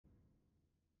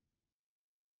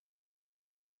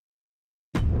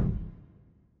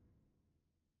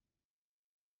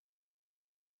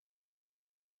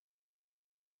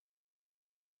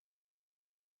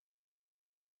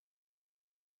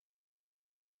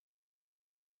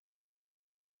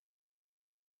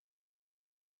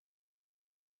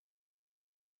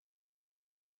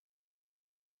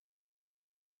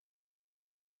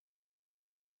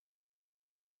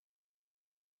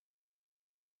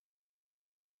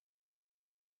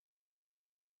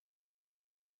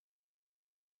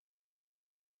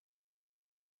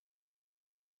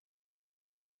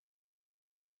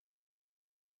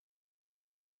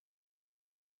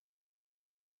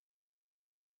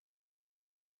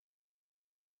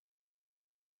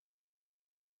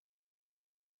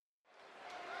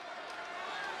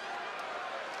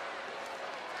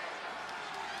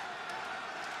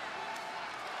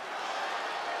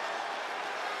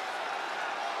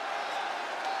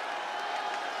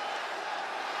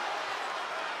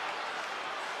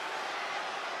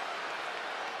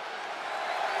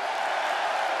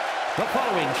The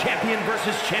following champion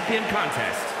versus champion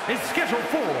contest is scheduled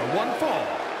for one fall.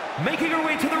 Making her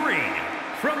way to the ring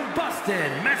from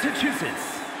Boston,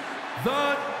 Massachusetts,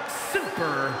 the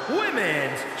Super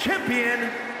Women's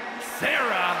Champion,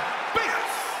 Sarah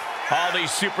Banks. All these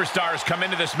superstars come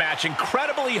into this match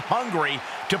incredibly hungry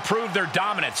to prove their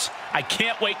dominance. I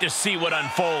can't wait to see what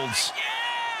unfolds.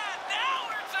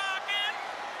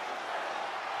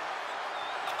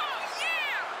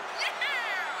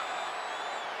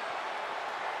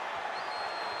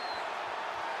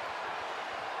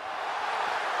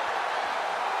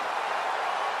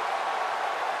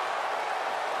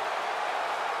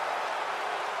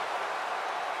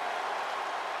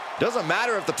 Doesn't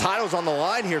matter if the title's on the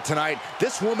line here tonight.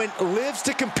 This woman lives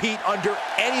to compete under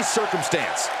any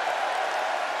circumstance.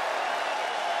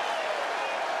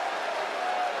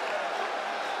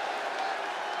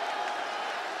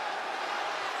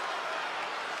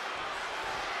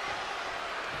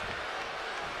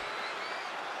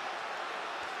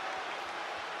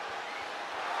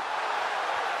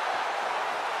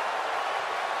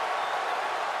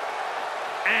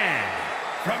 And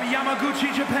from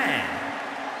Yamaguchi, Japan,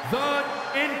 the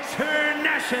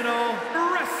International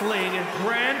Wrestling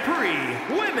Grand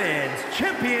Prix Women's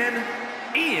Champion,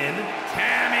 Ian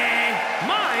Tammy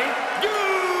Mayu.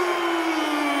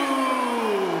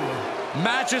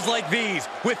 Matches like these,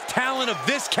 with talent of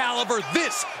this caliber,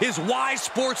 this is why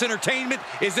sports entertainment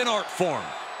is an art form.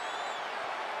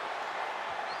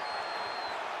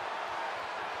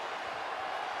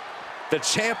 The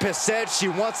champ has said she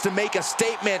wants to make a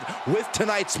statement with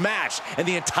tonight's match, and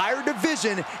the entire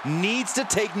division needs to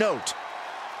take note.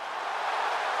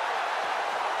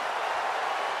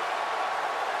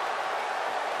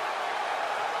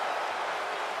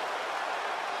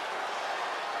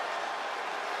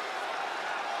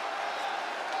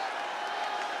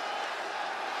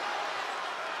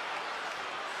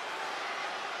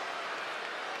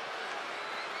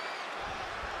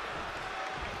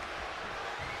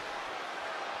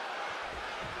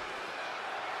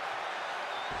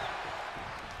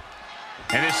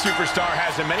 And this superstar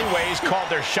has in many ways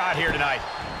called their shot here tonight.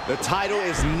 The title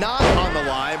is not on the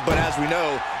line, but as we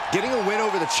know, getting a win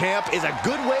over the champ is a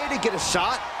good way to get a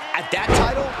shot at that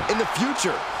title in the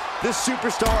future. This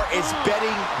superstar is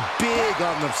betting big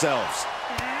on themselves.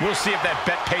 We'll see if that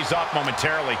bet pays off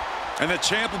momentarily. And the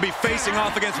champ will be facing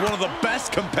off against one of the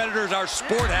best competitors our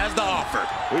sport has to offer.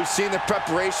 We've seen the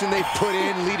preparation they've put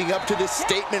in leading up to this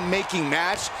statement-making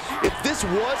match. If this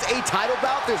was a title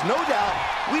bout, there's no doubt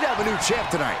we'd have a new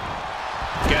champ tonight.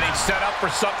 Getting set up for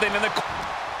something in the...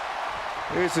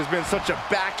 This has been such a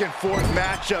back-and-forth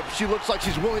matchup. She looks like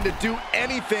she's willing to do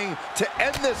anything to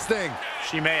end this thing.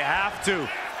 She may have to.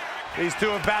 These two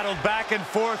have battled back and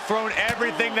forth, thrown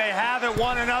everything they have at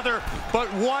one another, but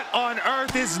what on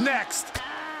earth is next?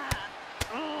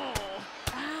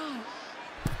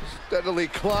 Steadily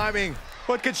climbing.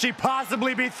 What could she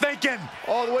possibly be thinking?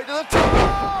 All the way to the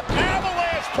top!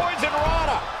 Avalanche Poison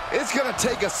Rana! It's gonna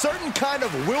take a certain kind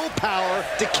of willpower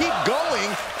to keep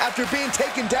going after being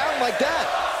taken down like that.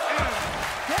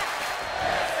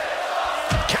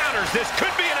 Counters, this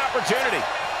could be an opportunity.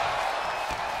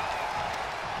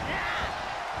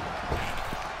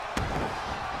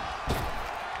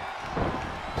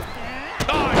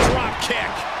 Kick.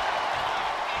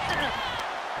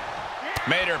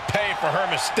 Made her pay for her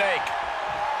mistake.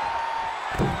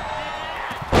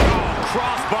 Oh,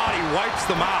 crossbody wipes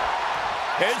them out.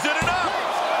 Is it enough?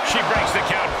 She breaks the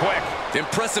count quick.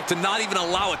 Impressive to not even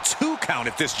allow a 2 count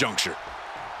at this juncture.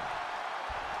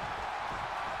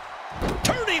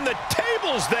 Turning the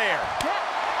tables there.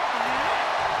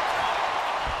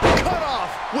 Cut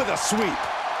off with a sweep.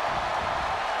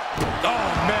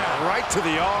 Oh, man, right to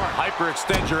the arm.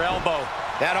 Hyperextend your elbow.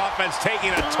 That offense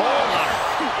taking a toll on her.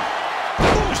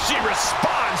 Ooh, she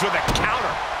responds with a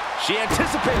counter. She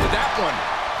anticipated that one.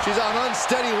 She's on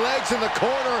unsteady legs in the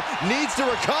corner, needs to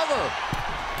recover.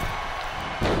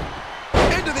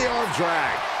 Into the arm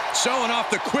drag. Showing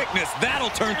off the quickness,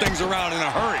 that'll turn things around in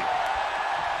a hurry.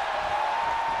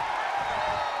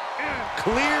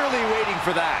 Clearly waiting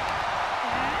for that.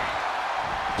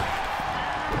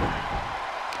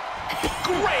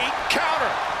 Great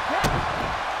counter.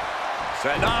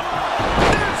 Setting up.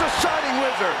 There's a Shining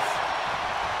Wizard.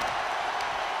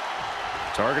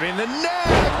 Targeting the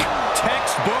neck.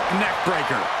 Textbook neck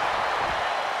breaker.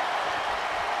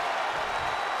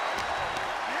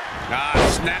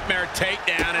 Snapmare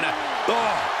takedown and a...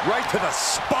 Oh, right to the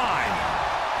spine.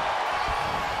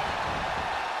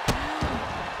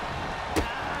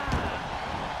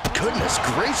 Goodness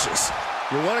gracious.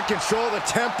 You want to control the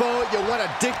tempo. You want to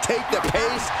dictate the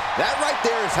pace. That right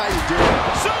there is how you do it.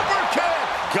 Super kick!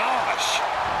 Gosh!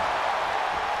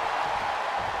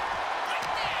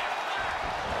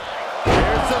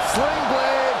 Here's the sling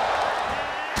blade.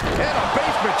 And a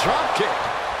basement drop kick.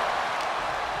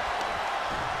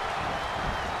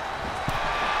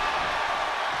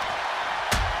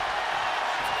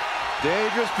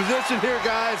 Dangerous position here,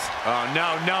 guys. Oh,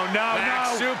 no, no, no,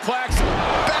 Back no. suplex.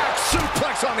 Back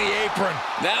suplex on the apron.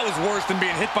 That was worse than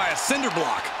being hit by a cinder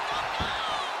block.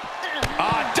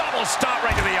 Double stop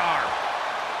right to the arm.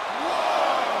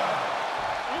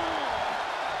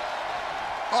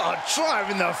 Oh,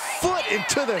 driving the foot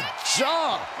into the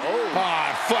jaw.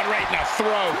 Foot right in the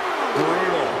throat.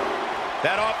 Brutal.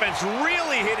 That offense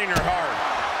really hitting her hard.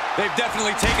 They've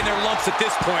definitely taken their lumps at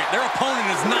this point. Their opponent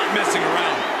is not messing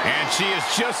around. And she is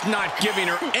just not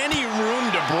giving her any room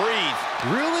to breathe.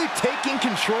 Really taking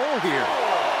control here.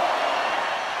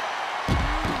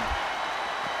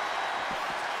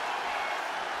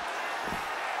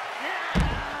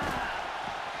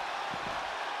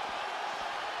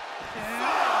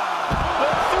 The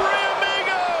Three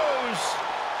Amigos!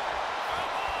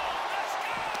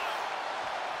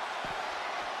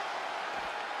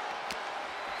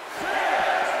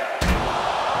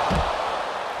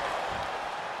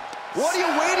 What are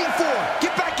you waiting for?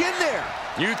 Get back in there.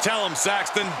 You tell him,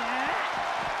 Saxton.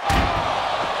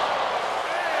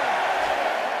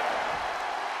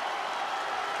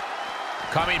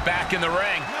 Coming back in the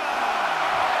ring.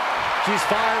 She's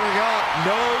firing up,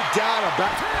 no doubt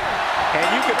about it. And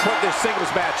you can put this singles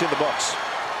match in the books.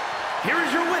 Here is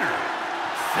your winner,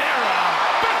 Sarah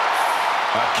Banks.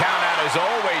 A countout is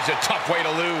always a tough way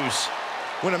to lose.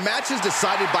 When a match is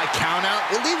decided by countout,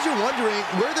 it leaves you wondering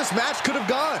where this match could have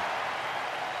gone.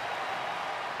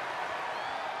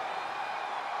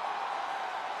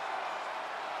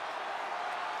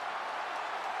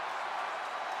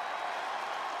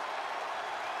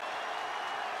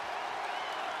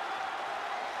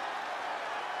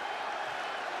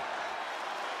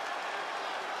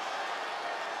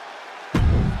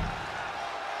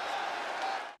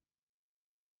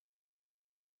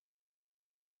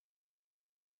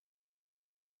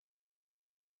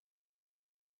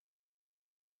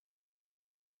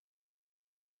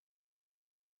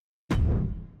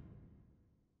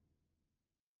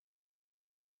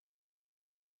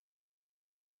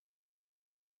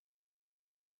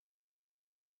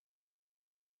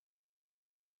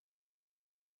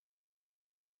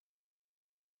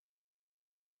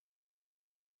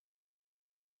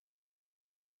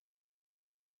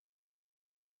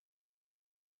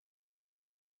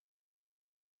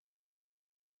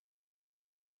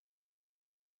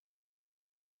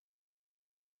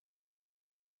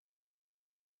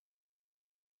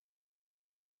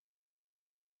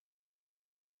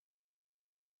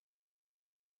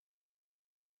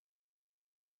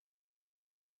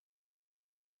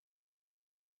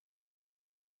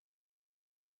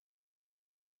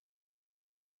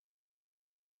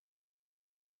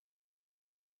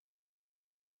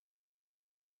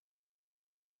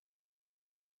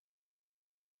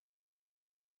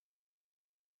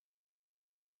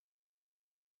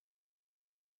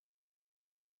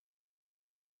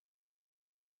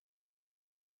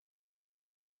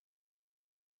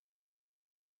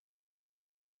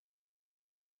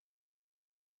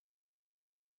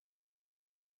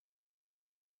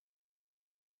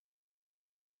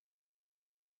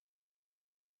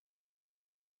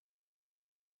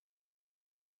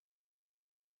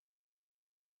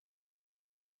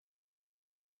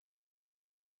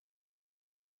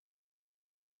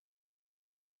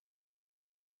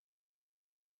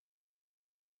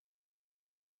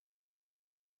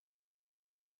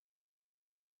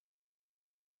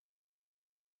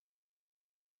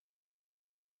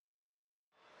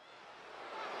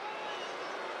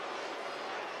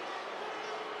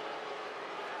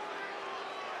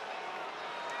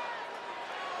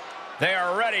 They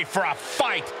are ready for a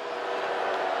fight.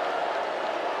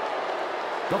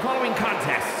 The following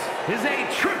contest is a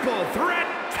triple threat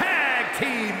tag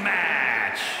team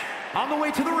match. On the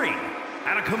way to the ring,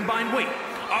 at a combined weight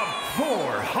of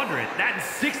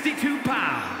 462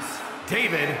 pounds,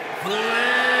 David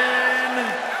Flynn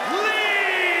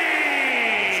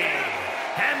Lee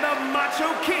and the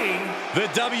Macho King. The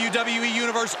WWE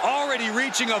Universe already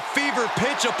reaching a fever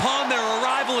pitch upon their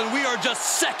arrival, and we are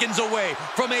just seconds away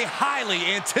from a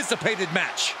highly anticipated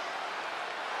match.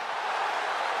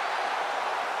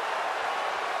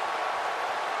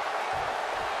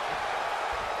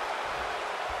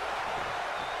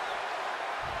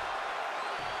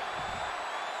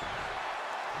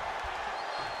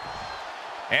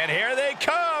 And here they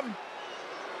come.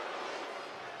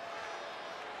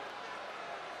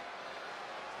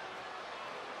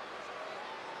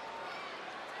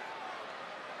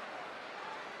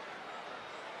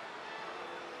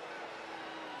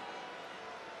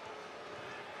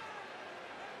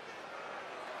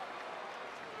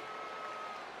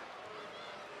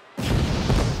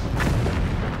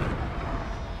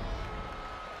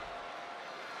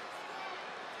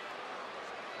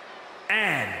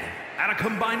 And at a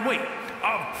combined weight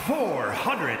of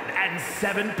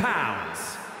 407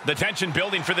 pounds. The tension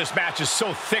building for this match is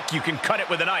so thick you can cut it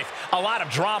with a knife. A lot of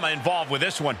drama involved with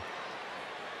this one.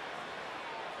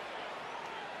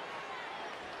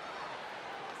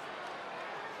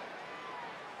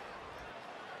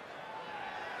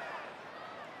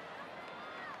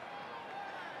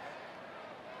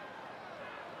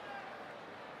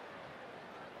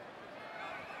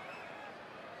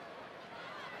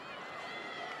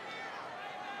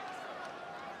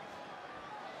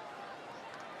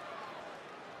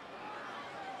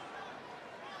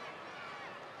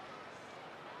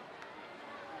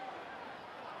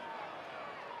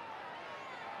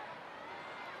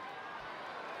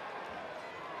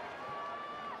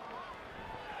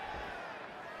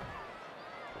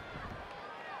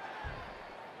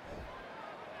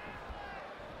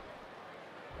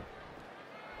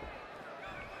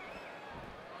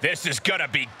 This is gonna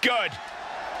be good.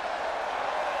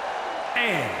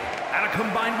 And at a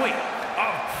combined weight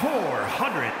of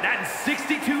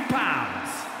 462 pounds.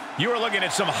 You are looking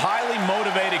at some highly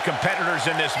motivated competitors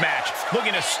in this match,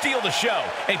 looking to steal the show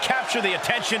and capture the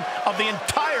attention of the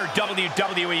entire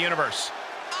WWE Universe.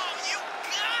 Oh, you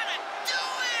gotta do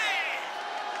it!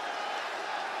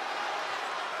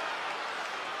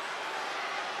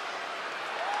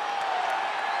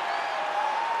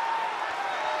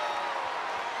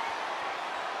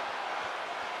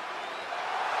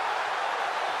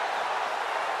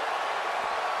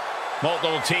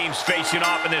 Multiple teams facing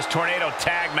off in this tornado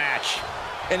tag match.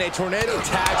 In a tornado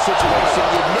tag situation,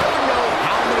 you never know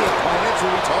how many opponents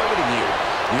will be targeting you.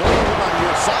 The only one on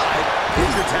your side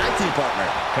is your tag team partner.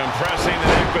 Compressing the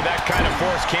neck with that kind of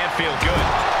force can't feel good.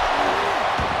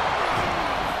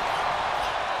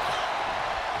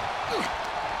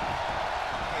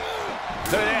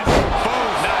 Look at that. Boom.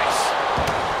 Nice.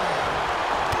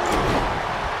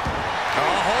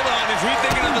 Oh, hold on. Is he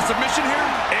thinking of the submission here?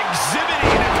 Exhibiting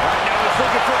it. Right now he's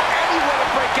looking for anyone to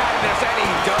break out of this, and he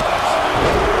does.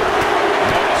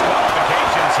 No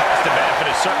disqualifications has to benefit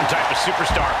a certain type of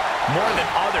superstar more than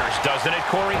others, doesn't it,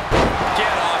 Corey?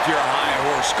 Get off your high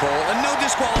horse, Cole. And no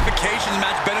disqualifications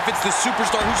match benefits the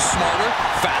superstar who's smarter,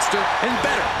 faster, and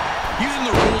better. Using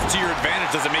the rules to your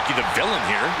advantage doesn't make you the villain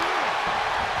here.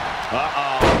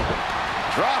 Uh-oh.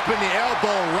 Dropping the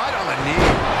elbow right on the knee.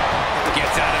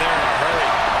 Gets out of there in a hurry.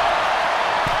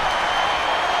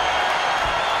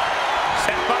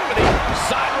 Step up with the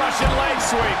side Russian leg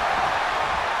sweep.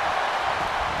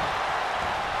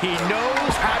 He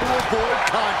knows how to avoid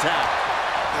contact.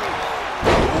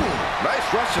 Ooh,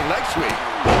 nice Russian leg sweep.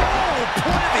 Oh,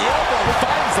 point of the elbow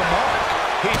finds the mark.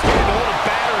 He's getting a little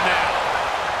battered now.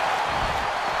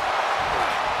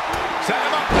 Set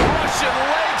him up, Russian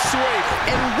leg sweep.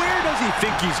 And where does he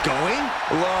think he's going?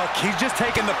 Look, he's just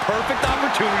taking the perfect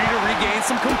opportunity to regain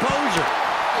some composure.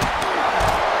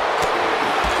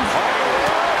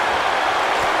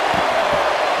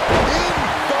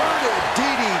 Inverted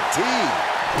DDT.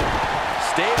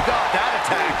 Staved off that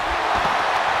attack.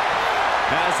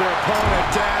 Has their opponent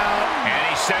down. And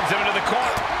he sends him into the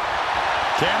corner.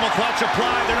 Camel clutch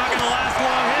applied. They're not going to last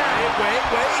long here. Wait.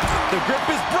 The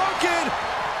grip is broken.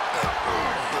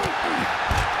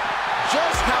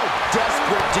 Just how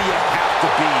desperate do you have to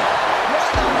be? Why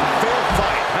not a fair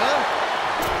fight, huh?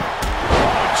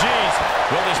 Oh, jeez.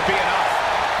 Will this be enough?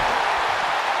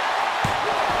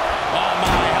 Oh,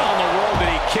 my. How in the world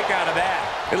did he kick out of that?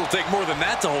 It'll take more than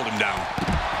that to hold him down.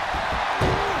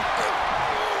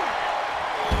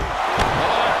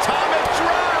 Atomic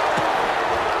drop.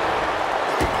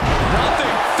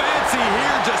 Nothing fancy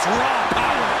here, just raw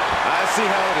power. I see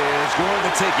how it is. Going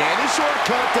to take any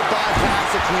shortcut to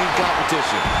bypass a clean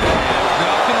competition.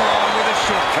 Nothing wrong with a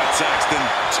shortcut, Saxton.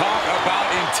 Talk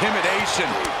about intimidation.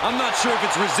 I'm not sure if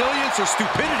it's resilience or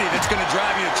stupidity that's going to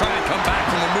drive you to try and come back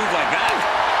from a move like that.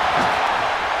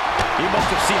 He must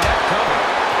have seen that coming.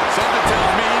 Something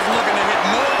tells me he's looking to hit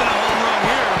more than a home run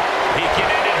here. He can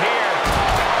end it here.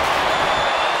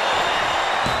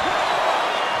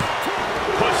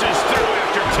 Pushes through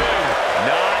after two.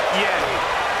 Not yet.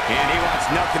 And he wants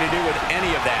nothing to do with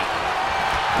any of that.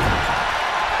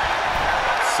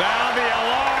 Sound the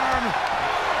alarm.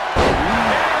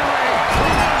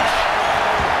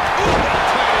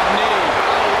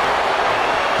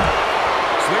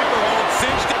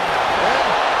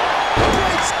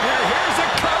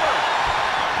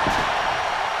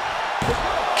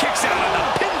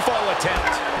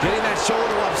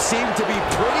 seemed to be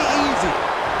pretty easy.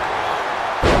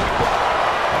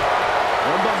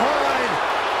 From behind,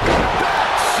 back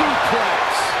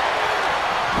suplex.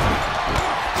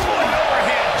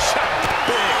 Overhead shot.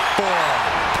 Big forearm.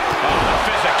 Oh, the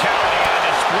physicality on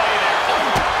display there.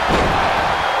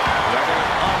 Second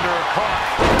undercut.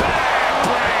 Bang,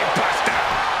 brain buster.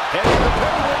 Heading the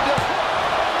pin window.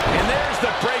 And there's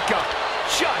the breakup,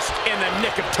 just in the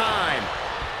nick of time.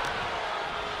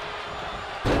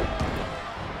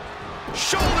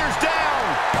 Shoulders down.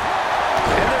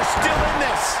 And they're still in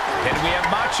this. And we have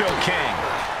Macho King.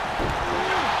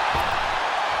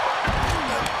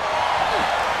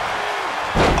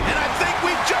 And I think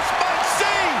we just might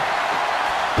see.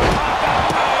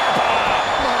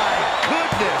 My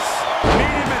goodness.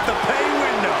 Meet him at the pay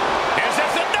window. Is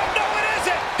this a no? No, it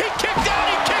isn't. He kicked out.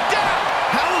 He kicked out.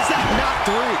 How is that not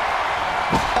 3?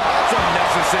 That's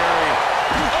unnecessary.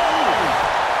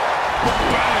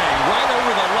 Bang, right over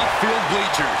the left field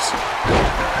bleachers.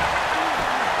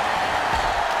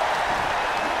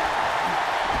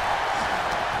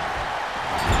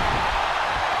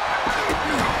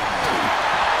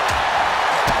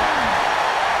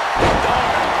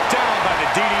 Down by the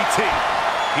DDT.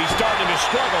 He's starting to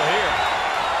struggle here.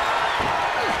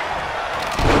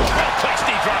 Well-placed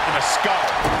knee drop to the skull.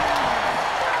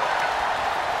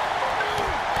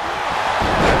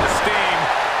 The steam.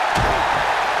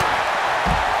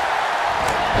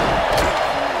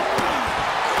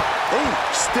 Ooh,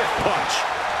 stiff punch.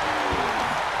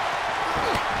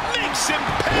 Makes him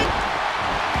pay.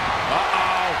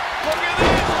 Uh-oh. Look at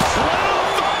this. True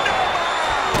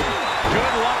Thunderbomb.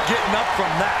 Good luck getting up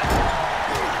from that.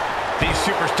 These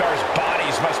superstars'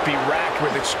 bodies must be racked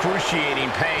with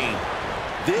excruciating pain.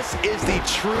 This is the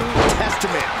true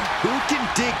testament. Who can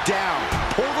dig down,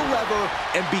 pull the lever,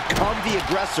 and become the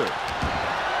aggressor?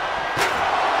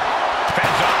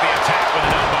 Fends off the attack with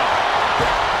an elbow.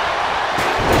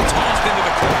 Tossed into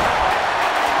the corner.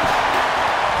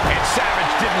 And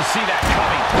Savage didn't see that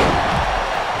coming.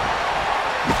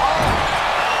 Oh,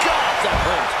 God, that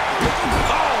hurt.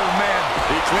 Oh, man.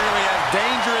 He clearly has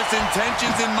dangerous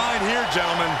intentions in mind here,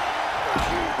 gentlemen.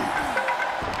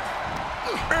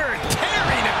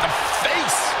 Tearing at the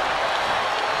face.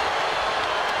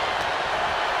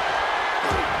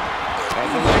 As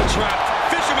the leg trapped,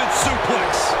 fisherman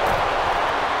suplex.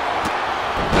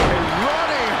 A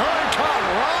running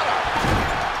hurricanrana.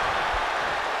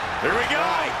 Here we go.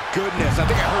 My goodness, I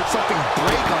think I heard something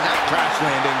break on that crash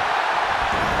landing.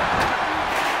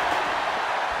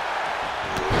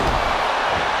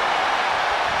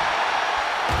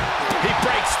 He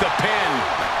breaks the pin.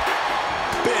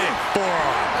 Big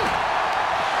forearm.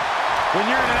 When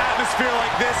you're in an atmosphere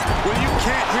like this, when you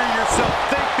can't hear yourself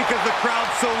think because the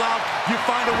crowd's so loud, you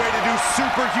find a way to do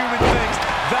superhuman things.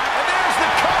 And there's the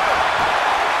cover.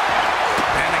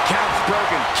 And the count's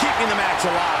broken, keeping the match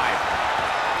alive.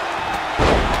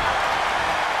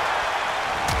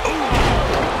 Ooh,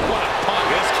 what a punch.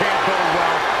 This can't go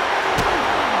well.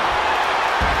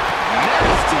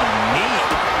 Nasty knee.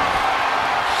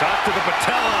 Shot to the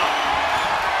patella.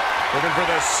 Looking for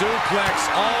the suplex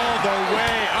all the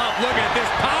way up. Look at this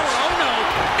power. Oh, no.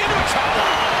 Into a cover.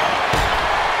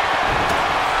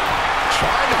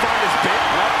 Trying to find his big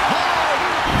left hard.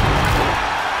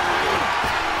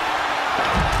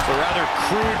 A rather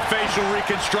crude facial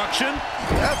reconstruction.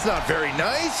 That's not very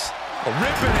nice.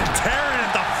 Ripping and tearing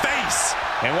at the face.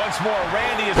 And once more,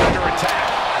 Randy is under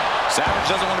attack. Savage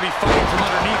doesn't want to be fighting from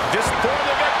underneath this For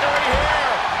the victory here.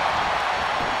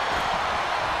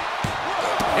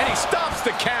 And he stops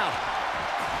the count.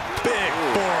 big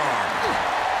forearm.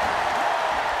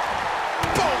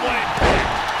 Boom, what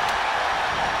impact.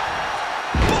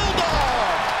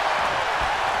 Bulldog.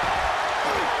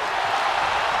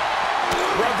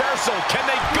 Reversal. Can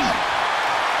they go?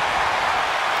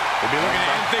 We'll be looking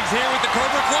to end things here with the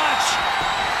Cobra Clutch.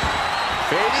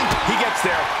 Fading, he gets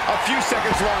there. A few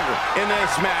seconds longer, and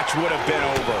this match would have been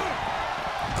over.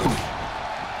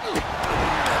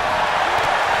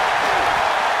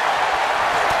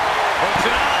 Hooks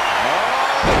it up.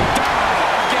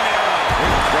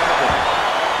 Incredible.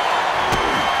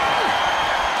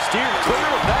 Steered clear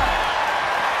of that.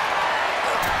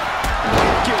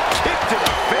 Get kicked to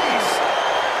the face.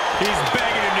 He's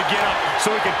begging him to get up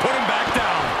so he can put him back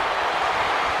down.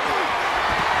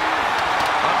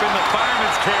 Up in the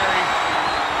fireman's carry.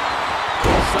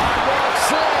 Sidewalk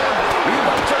slam. We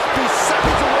might just be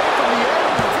seconds away from the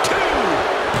end. 2.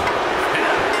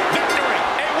 Victory,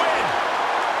 a win.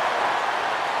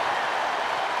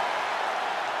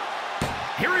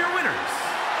 Here are your winners.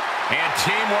 And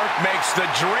teamwork makes the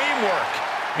dream work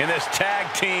in this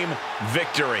tag team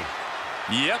victory.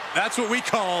 Yep, that's what we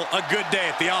call a good day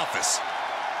at the office.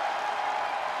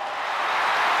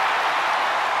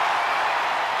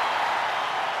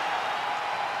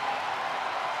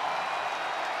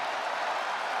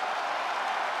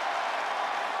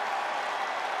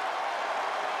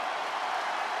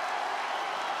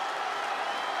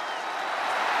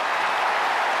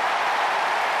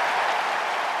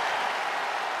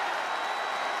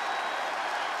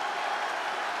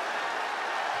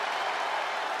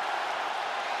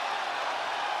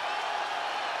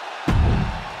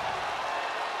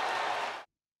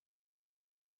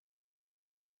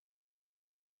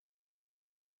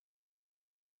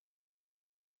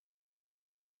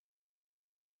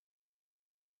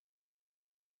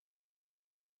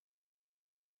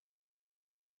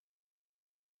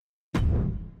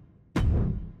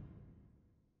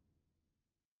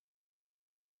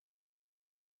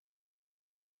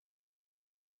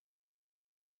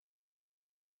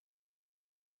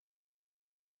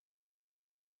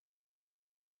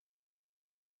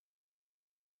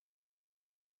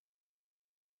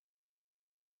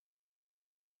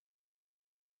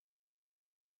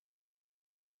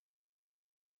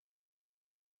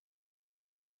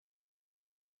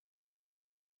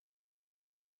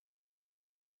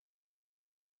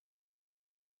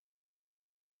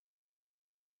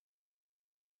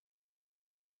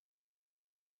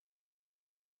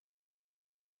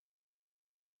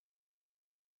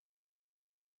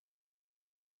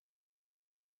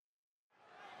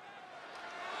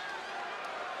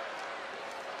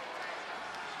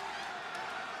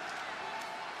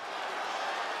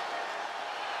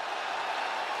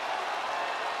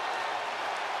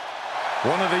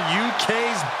 One of the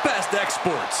UK's best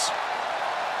exports.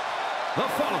 The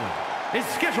following is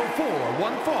scheduled for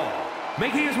one fall,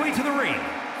 making his way to the ring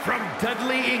from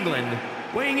Dudley, England,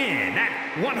 weighing in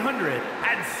at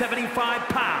 175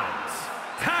 pounds,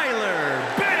 Tyler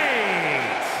Bate.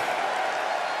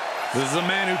 This is a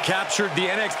man who captured the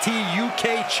NXT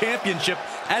UK Championship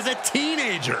as a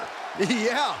teenager.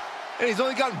 Yeah, and he's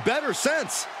only gotten better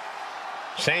since.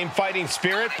 Same fighting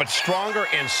spirit, but stronger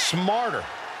and smarter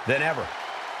than ever.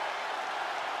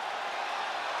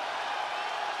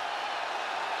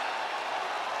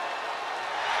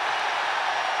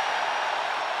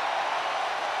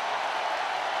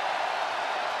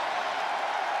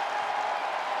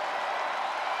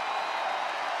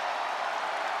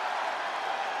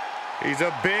 He's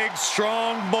a big,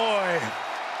 strong boy.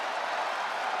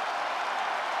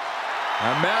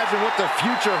 Imagine what the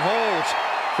future holds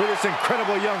for this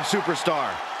incredible young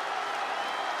superstar.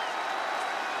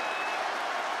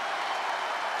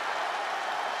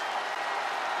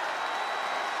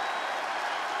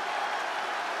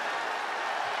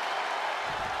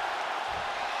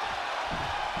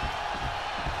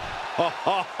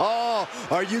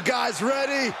 Are you guys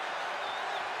ready?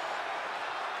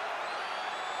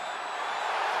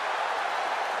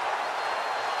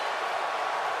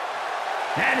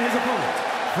 And his opponent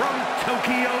from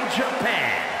Tokyo,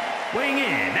 Japan, weighing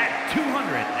in at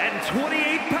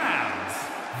 228 pounds,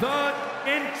 the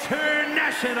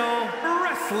International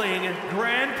Wrestling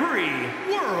Grand Prix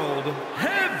World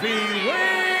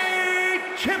Heavyweight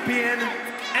Champion,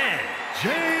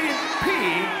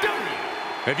 NJPW.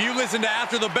 If you listen to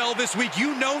After the Bell this week,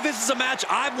 you know this is a match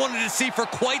I've wanted to see for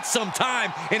quite some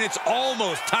time, and it's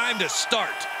almost time to start.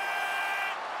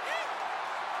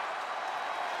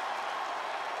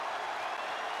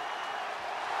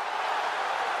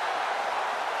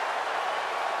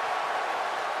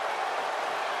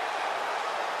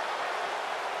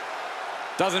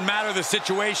 Doesn't matter the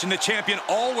situation, the champion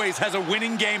always has a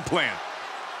winning game plan.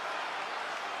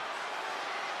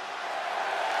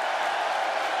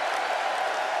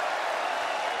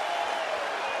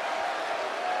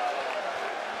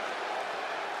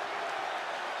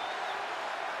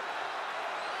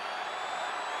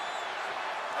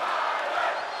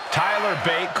 Tyler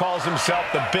Bate calls himself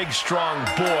the big, strong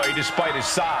boy despite his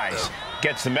size.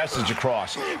 Gets the message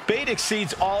across. Bate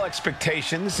exceeds all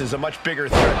expectations, is a much bigger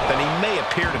threat than he may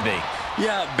appear to be.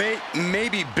 Yeah, Bate may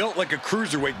be built like a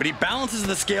cruiserweight, but he balances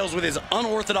the scales with his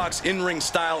unorthodox in-ring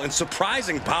style and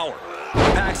surprising power. He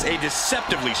packs a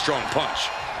deceptively strong punch.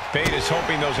 Bate is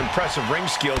hoping those impressive ring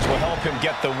skills will help him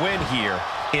get the win here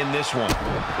in this one.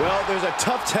 Well, there's a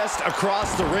tough test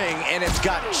across the ring, and it's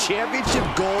got championship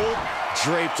gold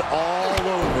draped all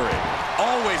over it.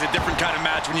 Always a different kind of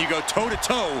match when you go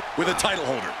toe-to-toe with a title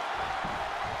holder.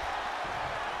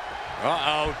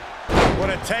 Uh-oh. What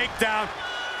a takedown.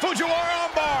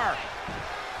 Fujiwara armbar.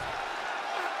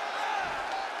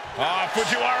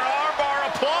 Fujiwara armbar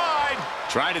applied.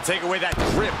 Trying to take away that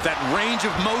grip, that range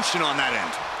of motion on that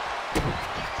end.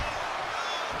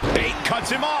 cuts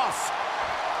him off.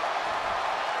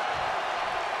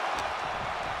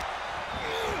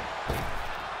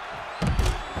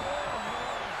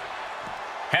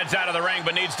 Heads out of the ring,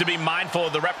 but needs to be mindful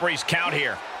of the referee's count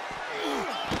here.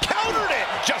 Countered it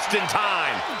just in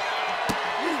time.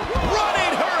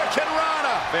 Running Hurricane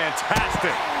Rana.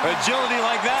 Fantastic. Agility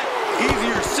like that,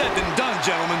 easier said than done,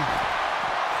 gentlemen.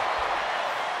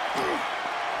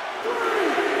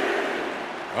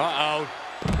 Uh-oh.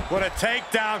 What a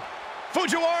takedown.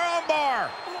 Fujiwara armbar.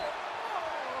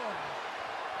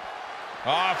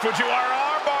 Fujiwara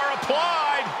armbar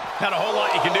applied. Not a whole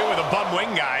lot you can do with a bum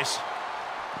wing, guys.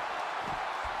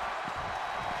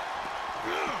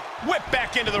 Whip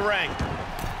back into the ring.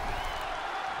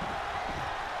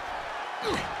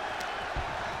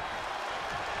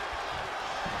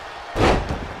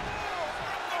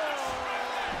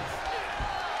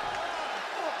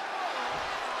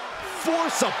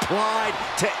 Force applied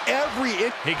to every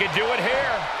inch. He could do it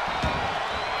here.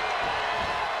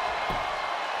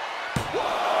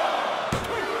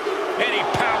 And he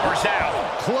powers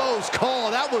out. Close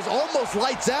call. That was almost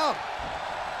lights out.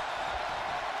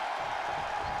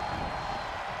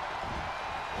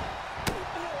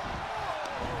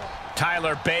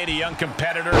 Tyler Bate, a young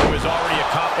competitor who has already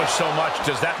accomplished so much.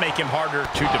 Does that make him harder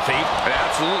to defeat? It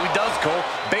absolutely does, Cole.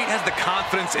 Bate has the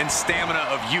confidence and stamina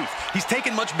of youth. He's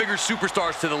taken much bigger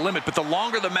superstars to the limit, but the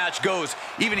longer the match goes,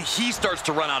 even he starts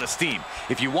to run out of steam.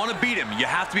 If you want to beat him, you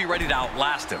have to be ready to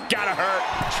outlast him. Gotta hurt.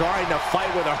 Trying to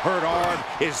fight with a hurt arm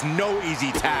is no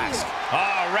easy task.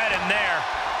 Oh, red in there.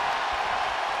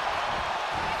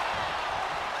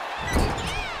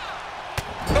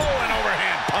 Oh, an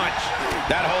overhand punch.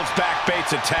 That holds back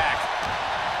Bates' attack.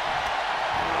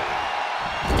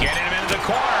 Getting him into the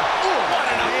corner. Ooh, what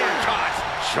an uppercut.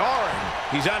 Jarring.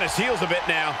 He's on his heels a bit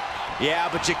now.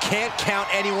 Yeah, but you can't count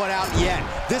anyone out yet.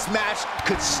 This match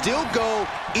could still go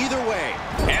either way.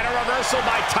 And a reversal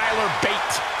by Tyler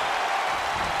Bate.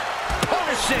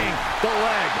 Punishing the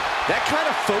leg. That kind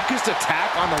of focused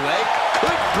attack on the leg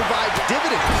could provide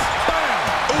dividends. Bam!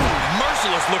 Ooh,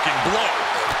 merciless looking blow.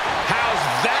 How's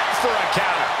that for a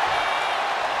counter?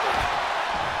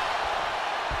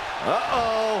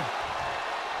 Uh-oh.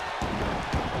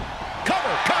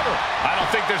 Cover, cover. I don't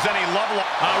think there's any level.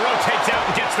 Rotates out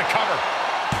and gets the cover.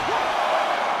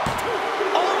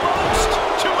 Almost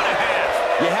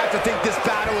 2.5. You have to think this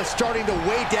battle is starting to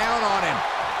weigh down on him.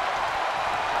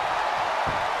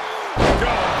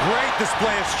 Great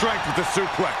display of strength with the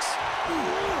suplex.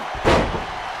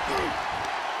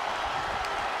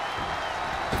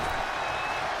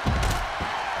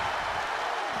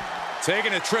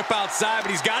 Taking a trip outside, but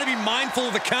he's got to be mindful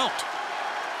of the count.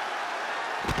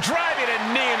 Driving a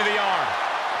knee into the arm.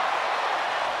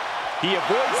 He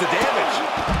avoids the damage.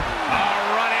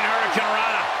 Running Hurricane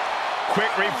Rana.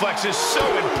 Quick reflexes so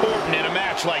important in a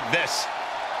match like this.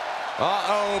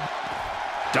 Uh-oh.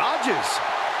 Dodges.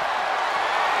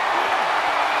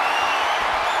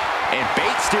 And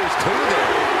Bates steers clear there.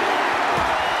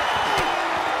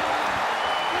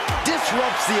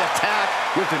 Disrupts the attack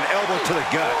with an elbow to the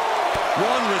gut.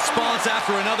 One response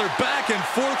after another. Back and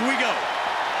forth we go.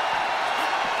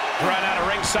 Run out of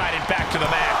ringside and back to the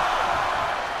mat.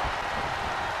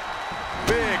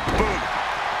 Big boot.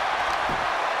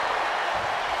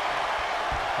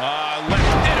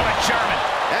 Left into a German.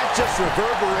 That just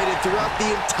reverberated throughout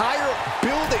the entire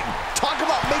building. Talk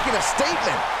about making a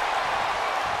statement.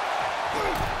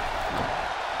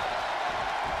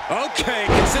 Okay,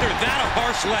 consider that a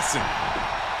harsh lesson.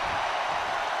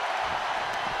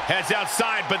 Heads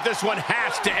outside, but this one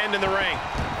has to end in the ring.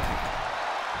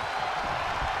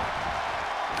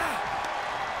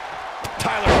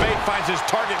 Tyler Bate finds his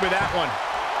target with that one.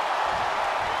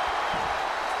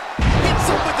 Hits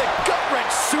him with a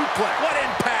gut-wrench suplex. What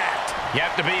impact! You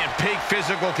have to be in peak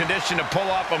physical condition to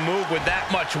pull off a move with that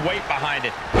much weight behind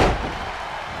it.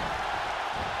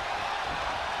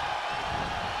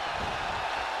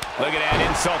 Look at that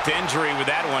insult to injury with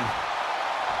that one.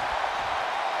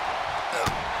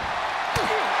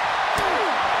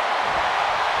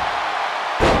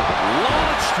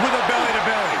 Launched with a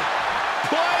belly-to-belly.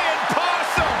 Playing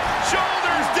possum.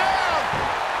 Shoulders down.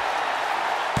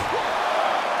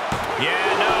 Yeah,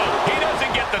 no, he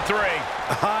doesn't get the 3.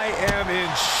 I am in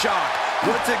shock.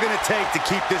 What's it going to take to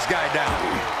keep this guy down?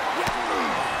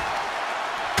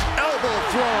 Elbow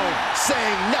throw,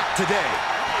 saying not today.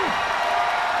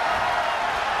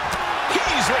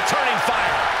 He's returning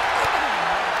fire.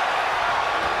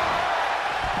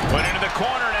 Put into the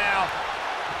corner now.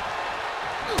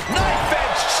 Knife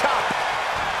edge chop.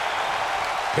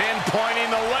 Pinpointing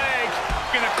the leg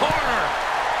in the corner.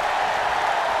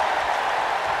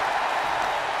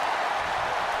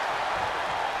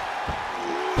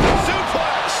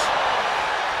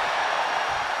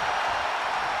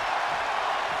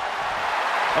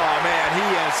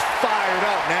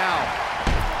 out now.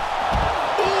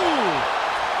 Ooh!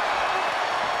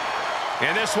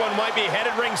 And this one might be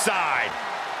headed ringside.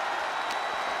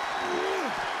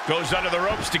 Goes under the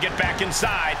ropes to get back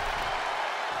inside.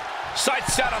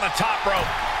 Sights set on the top rope.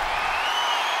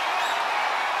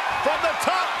 From the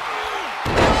top.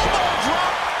 Elbow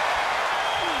drop.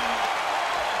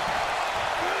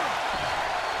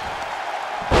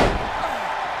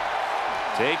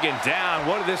 Taken down.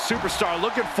 What is this superstar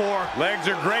looking for? Legs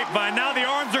are grapevine. Now the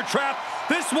arms are trapped.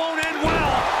 This won't end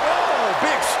well. Oh,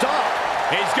 big stop.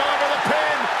 He's going for the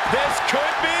pin. This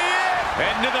could be it.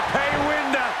 Into the pay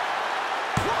window.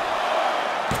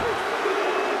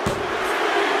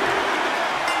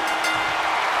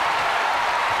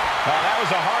 That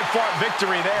was a hard-fought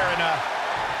victory there, and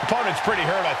opponent's pretty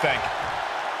hurt, I think.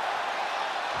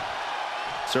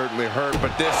 Certainly hurt,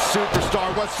 but this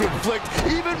superstar wants to inflict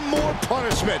even more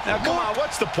punishment. Now, come on,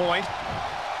 what's the point?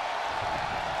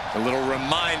 A little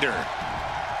reminder.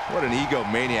 What an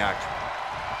egomaniac.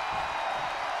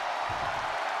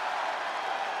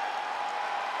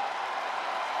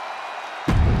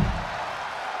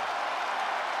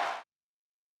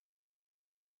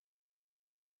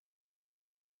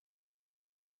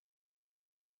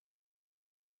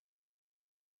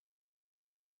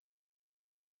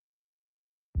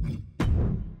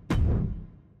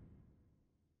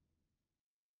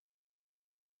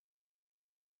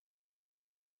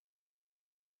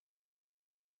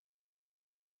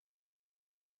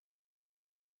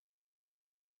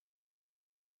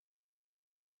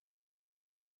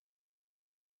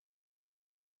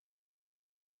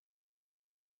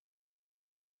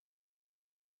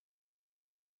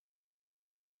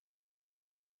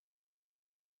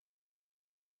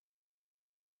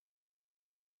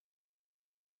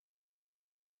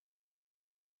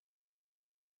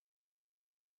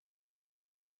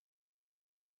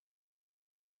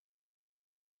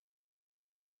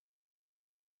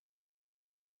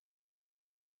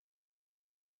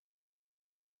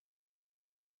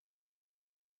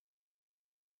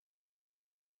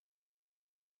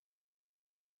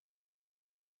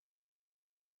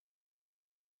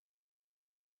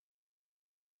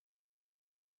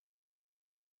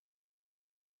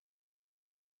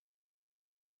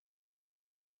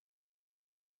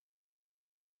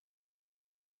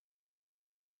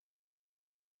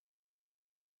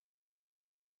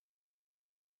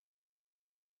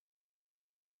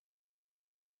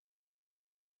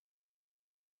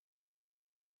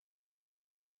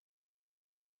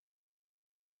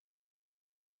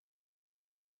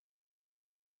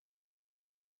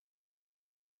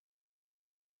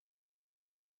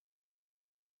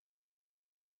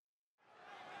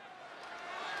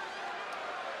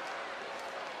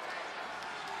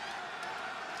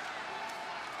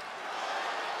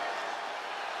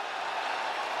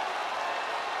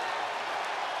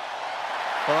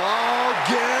 Oh,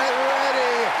 get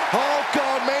ready.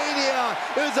 Hulkamania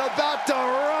is about to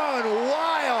run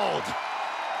wild.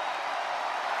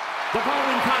 The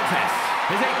following contest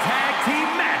is a tag team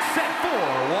match set for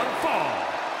one fall.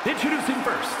 Introducing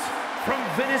first, from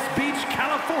Venice Beach,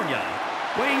 California,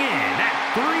 weighing in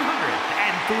at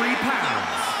 303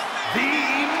 pounds, the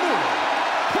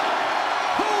Immortal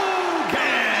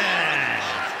Hogan.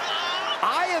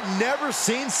 I have never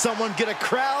seen someone get a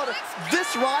crowd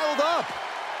this riled up.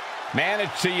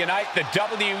 Managed to unite the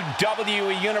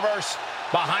WWE Universe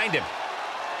behind him.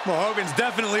 Well, Hogan's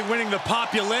definitely winning the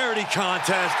popularity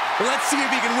contest. Let's see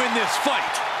if he can win this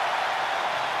fight.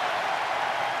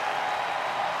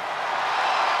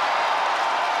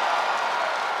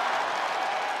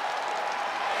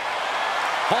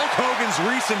 Hulk Hogan's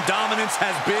recent dominance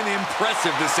has been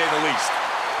impressive, to say the least.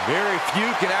 Very few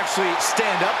can actually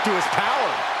stand up to his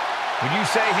power. Would you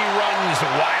say he runs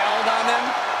wild on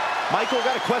them? Michael,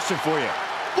 got a question for you.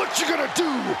 What you gonna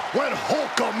do when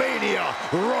Hulkamania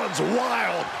runs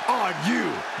wild on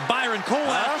you? Byron, Cole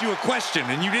asked you a question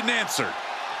and you didn't answer.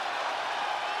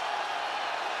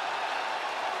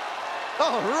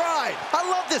 All right, I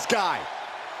love this guy.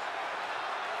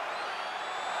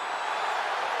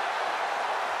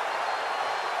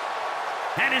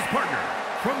 And his partner,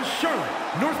 from Charlotte,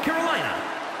 North Carolina,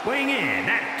 weighing in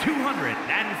at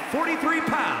 243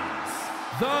 pounds,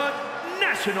 the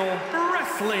National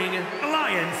Wrestling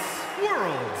Alliance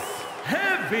World's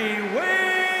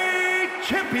Heavyweight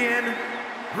Champion,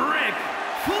 Ric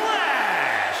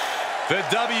Flair. The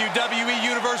WWE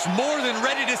Universe more than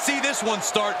ready to see this one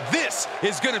start. This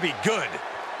is going to be good.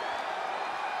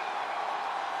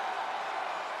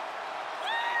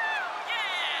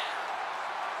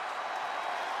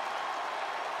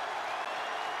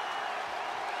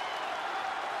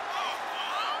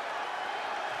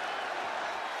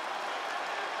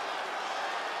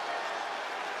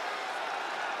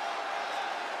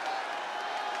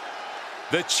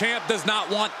 The champ does not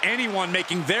want anyone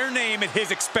making their name at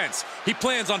his expense. He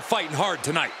plans on fighting hard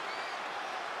tonight.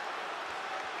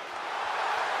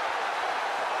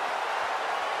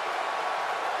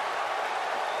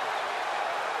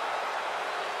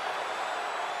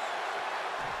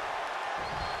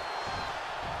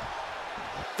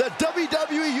 The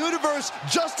WWE Universe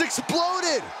just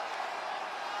exploded!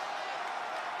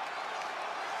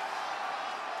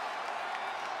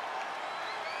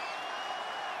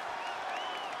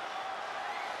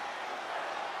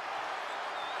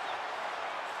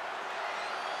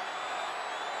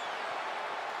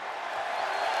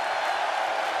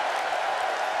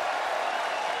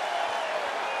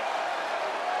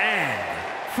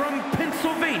 And from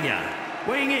Pennsylvania,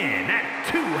 weighing in at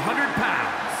 200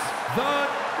 pounds, the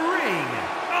Ring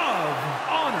of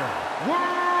Honor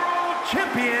World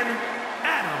Champion,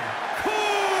 Adam Cole!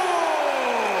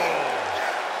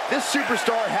 This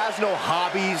superstar has no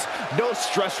hobbies, no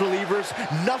stress relievers,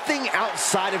 nothing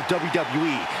outside of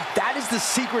WWE. That is the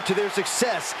secret to their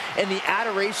success and the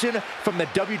adoration from the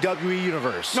WWE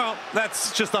Universe. Well,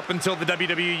 that's just up until the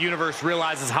WWE Universe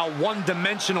realizes how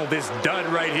one-dimensional this dud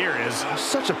right here is.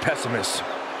 Such a pessimist.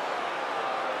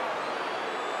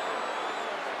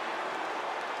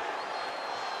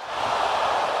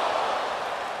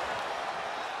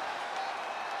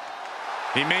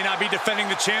 He may not be defending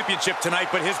the championship tonight,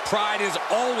 but his pride is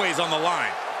always on the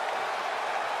line.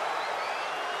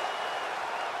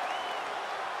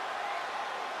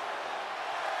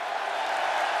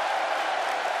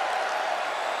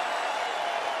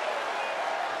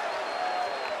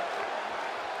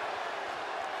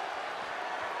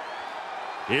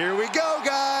 Here we go,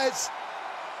 guys.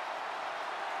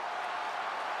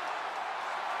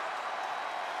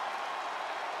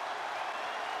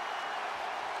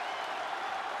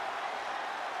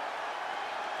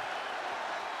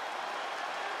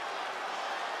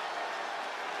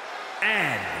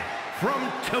 And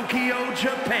from Tokyo,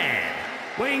 Japan,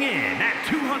 weighing in at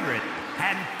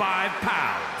 205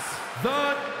 pounds,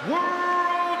 the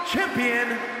World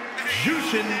Champion,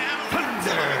 Jushin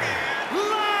Thunder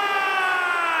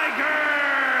Liger!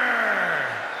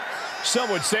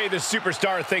 Some would say this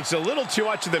superstar thinks a little too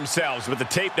much of themselves, but the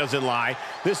tape doesn't lie.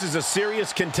 This is a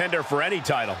serious contender for any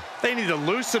title. They need to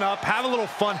loosen up, have a little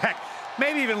fun, heck,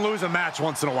 maybe even lose a match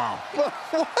once in a while. What?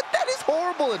 That is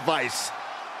horrible advice.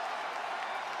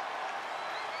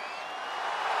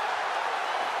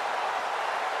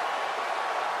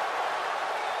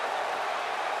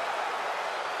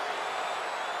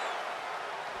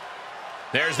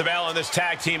 There's the bell, and this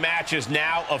tag team match is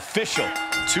now official.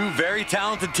 Two very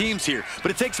talented teams here, but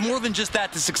it takes more than just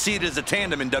that to succeed as a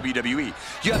tandem in WWE.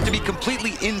 You have to be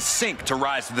completely in sync to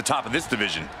rise to the top of this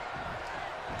division.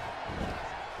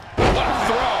 What a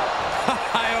throw!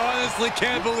 I honestly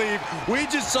can't believe we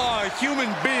just saw a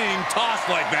human being tossed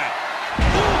like that.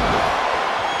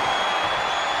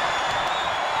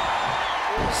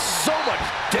 So much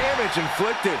damage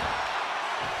inflicted.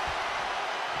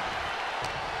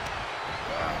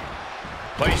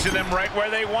 Placing them right where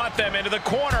they want them, into the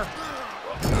corner.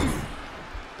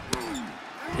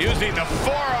 Using the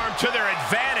forearm to their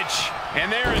advantage.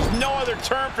 And there is no other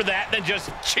term for that than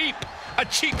just cheap. A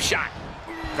cheap shot.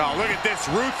 Oh, look at this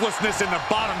ruthlessness in the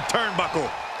bottom turnbuckle.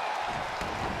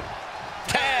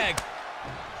 Tag.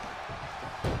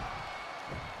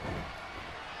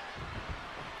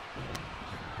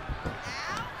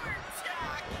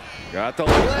 Got the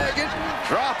leg and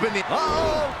dropping the...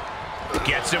 Uh-oh.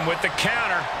 Gets him with the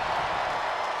counter.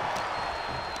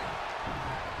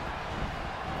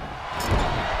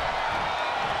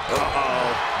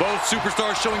 Uh-oh. Both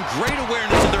superstars showing great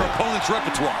awareness of their opponent's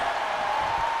repertoire.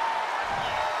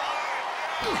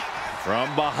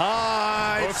 From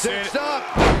behind, sits up.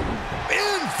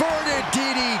 Inverted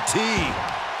DDT.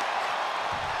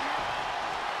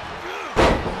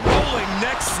 Rolling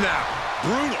neck snap.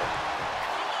 Brutal.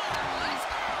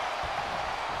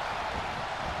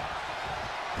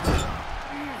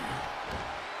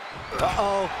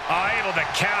 Uh-oh. Able to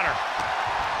counter.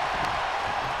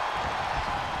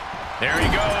 There he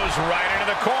goes, right into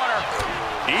the corner.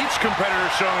 Each competitor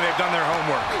showing they've done their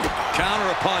homework. Counter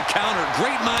upon counter.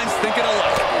 Great minds thinking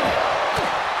alike.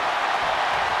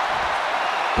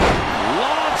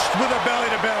 Launched with a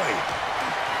belly-to-belly.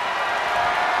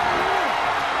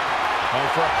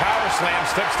 Going for a power slam,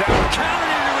 slips down.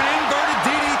 Countered into an inverted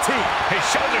DDT. His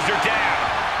shoulders are down.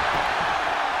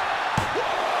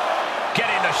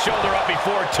 Getting the shoulder up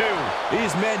before two.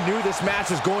 These men knew this match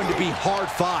was going to be hard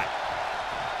fought.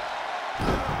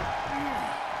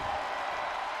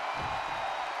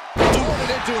 Throwing it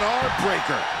into an arm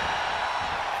breaker.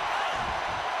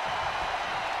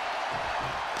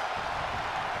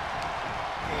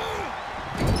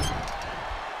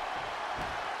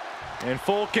 In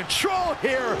full control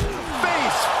here,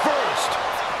 face first.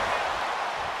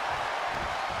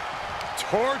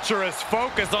 Torturous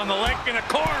focus on the leg in the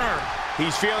corner.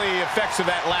 He's feeling the effects of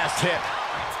that last hit.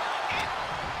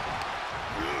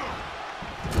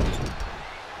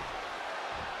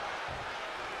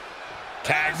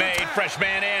 Tag made, fresh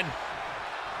man in.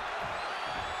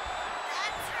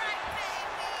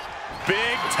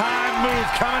 Big time move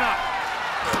coming up.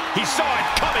 He saw it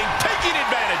coming, taking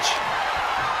advantage.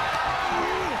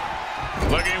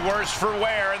 Looking worse for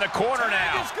wear in the corner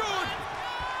now.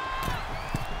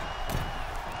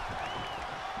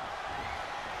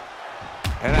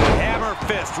 And a hammer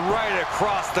fist right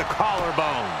across the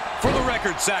collarbone. For the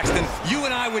record, Saxton, you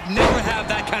and I would never have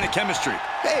that kind of chemistry.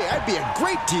 Hey, I'd be a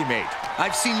great teammate.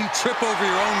 I've seen you trip over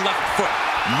your own left foot.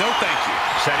 No thank you.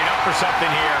 Setting up for something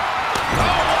here.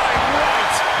 Oh, my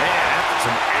right! Man, that's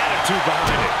some attitude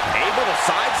behind it. Able to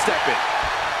sidestep it.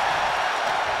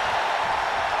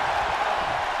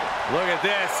 Look at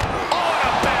this. Oh, and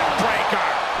a backbreaker!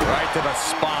 Right to the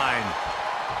spine.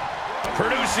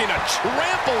 Producing a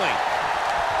trampling.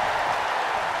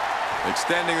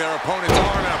 Extending their opponent's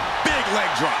arm and a big leg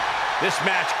drop. This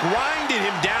match grinded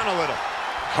him down a little.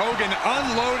 Hogan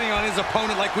unloading on his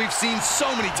opponent like we've seen so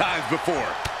many times before.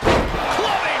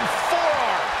 Clubbing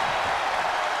forearm.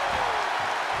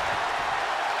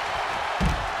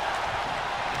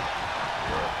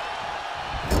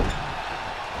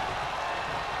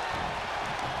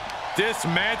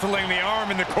 Dismantling the arm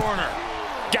in the corner.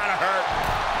 Gotta hurt.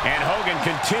 And Hogan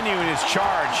continuing his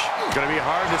charge. Gonna be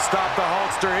hard to stop the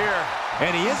Hulkster here.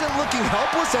 And he isn't looking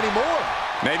helpless anymore.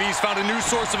 Maybe he's found a new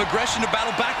source of aggression to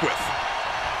battle back with.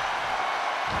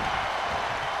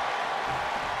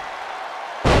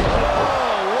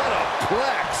 Oh, what a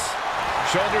plex.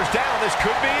 Shoulders down, this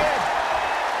could be it.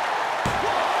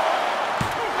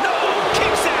 No,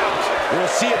 kicks out.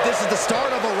 We'll see if this is the start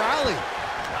of a rally.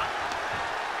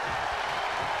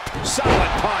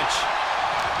 Solid punch.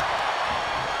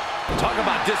 Talk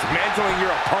about dismantling your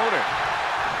opponent.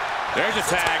 There's a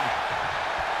tag.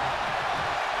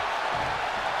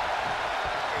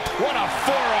 What a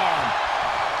forearm.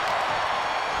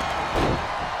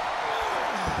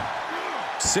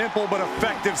 Simple but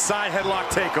effective side headlock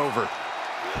takeover.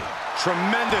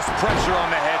 Tremendous pressure on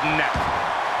the head and neck.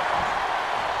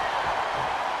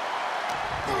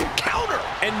 Counter.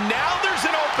 And now there's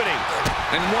an opening.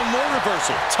 And one more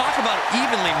reversal. Talk about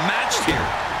evenly matched here.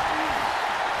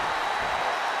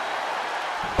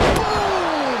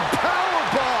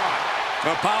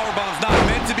 The powerbomb's not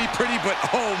meant to be pretty, but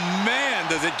oh man,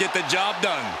 does it get the job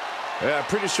done. Yeah,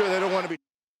 pretty sure they don't want to be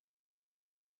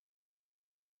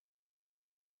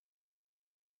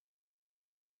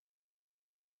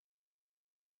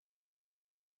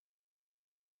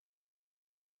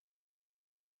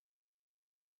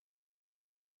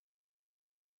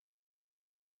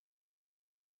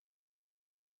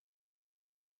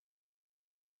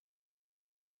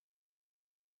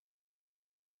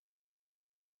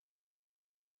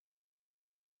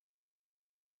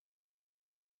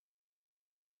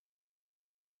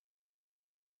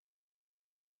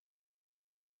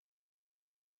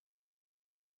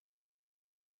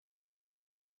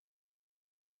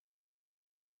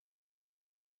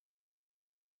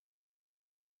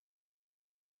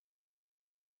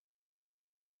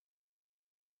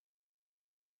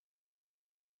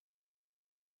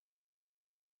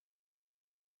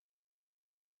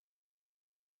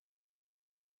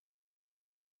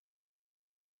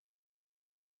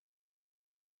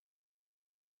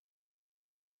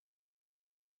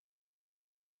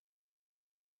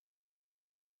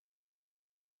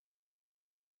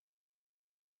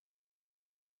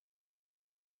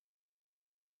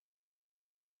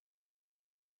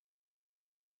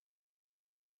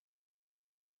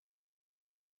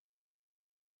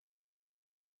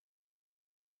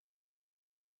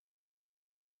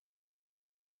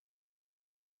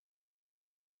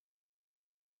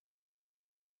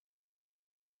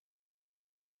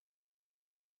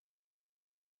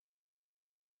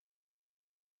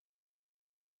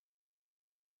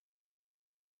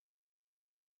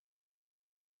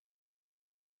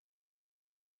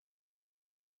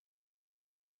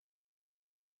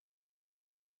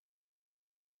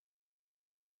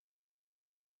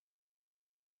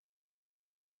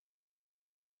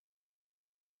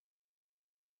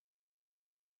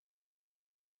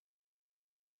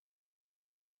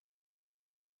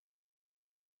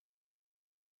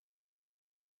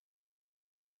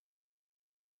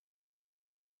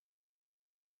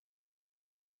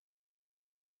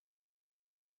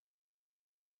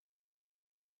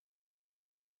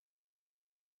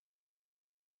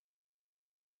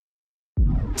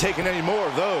taking any more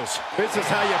of those. This is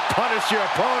how you punish your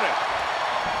opponent.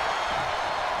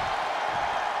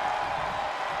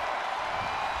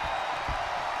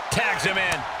 Tags him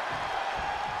in.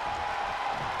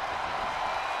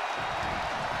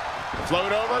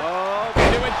 Float over. Oh,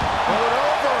 Into it. float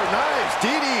over. Nice.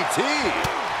 DDT.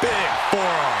 Big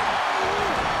forearm.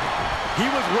 He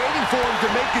was waiting for him to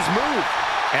make his move.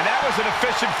 And that was an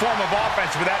efficient form of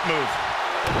offense with that move.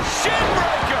 Shin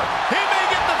breaker. He may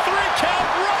get the 3 count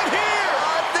right here.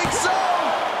 I think so.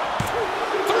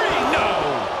 3, no.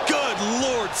 Good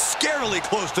Lord, scarily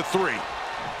close to 3.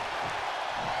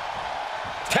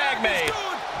 Tag made.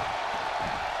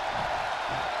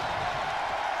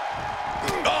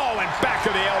 Oh, and back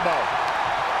to the elbow.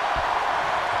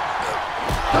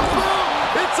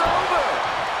 It's over.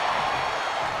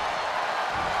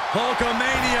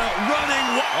 Hulkamania running.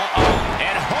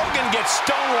 And Hogan gets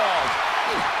stonewalled.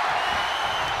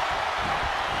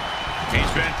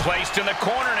 He's been placed in the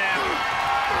corner now.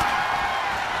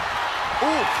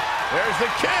 Ooh, there's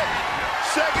the kick.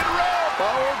 Second row.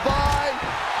 Followed by.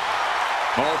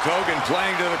 Hulk Hogan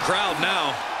playing to the crowd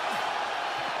now.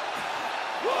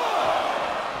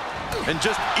 And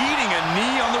just eating a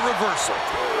knee on the reversal.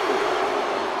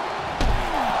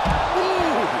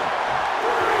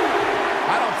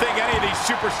 I don't think any of these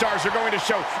superstars are going to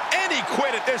show any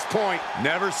quit at this point.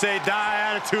 Never say die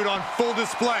attitude on full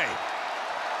display.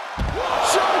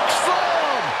 Choke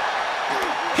slam.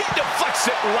 He deflects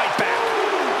it right back.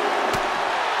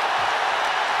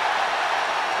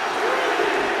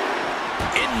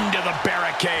 Into the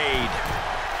barricade.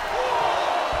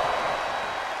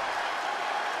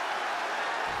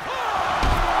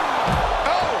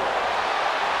 Oh.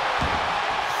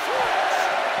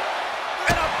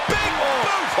 And a big boot.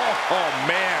 Oh,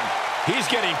 man. He's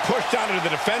getting pushed down into the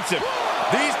defensive.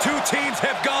 These two teams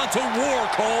have gone to war,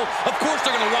 Cole. Of course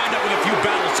they're going to wind up with a few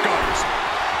battle scars.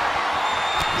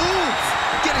 Oof.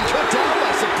 Getting cut down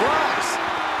by surprise.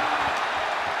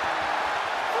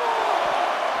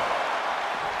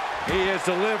 He is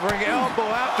delivering elbow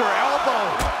after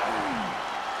elbow.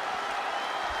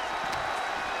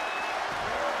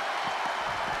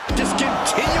 Just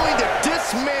continuing to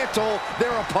dismantle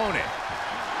their opponent.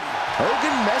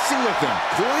 Hogan messing with him,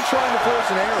 clearly trying to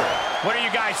force an error. What are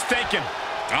you guys thinking?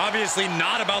 Obviously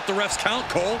not about the ref's count,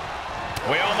 Cole.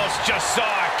 We almost just saw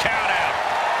a count out.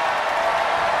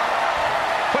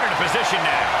 Put her in position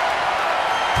now.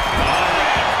 All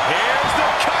right, here's the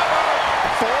cover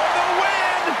for the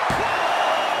win.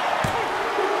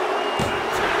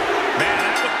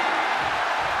 Man,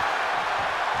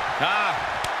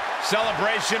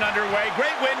 celebration underway.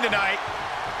 Great win tonight.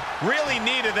 Really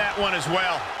needed that one as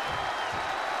well.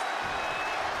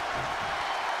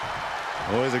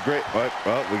 Always a great,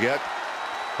 well, we got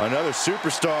another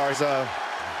superstar.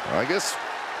 I guess,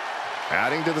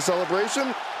 adding to the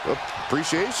celebration,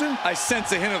 appreciation. I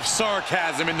sense a hint of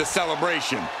sarcasm in the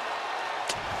celebration.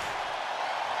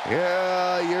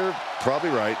 Yeah, you're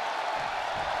probably right.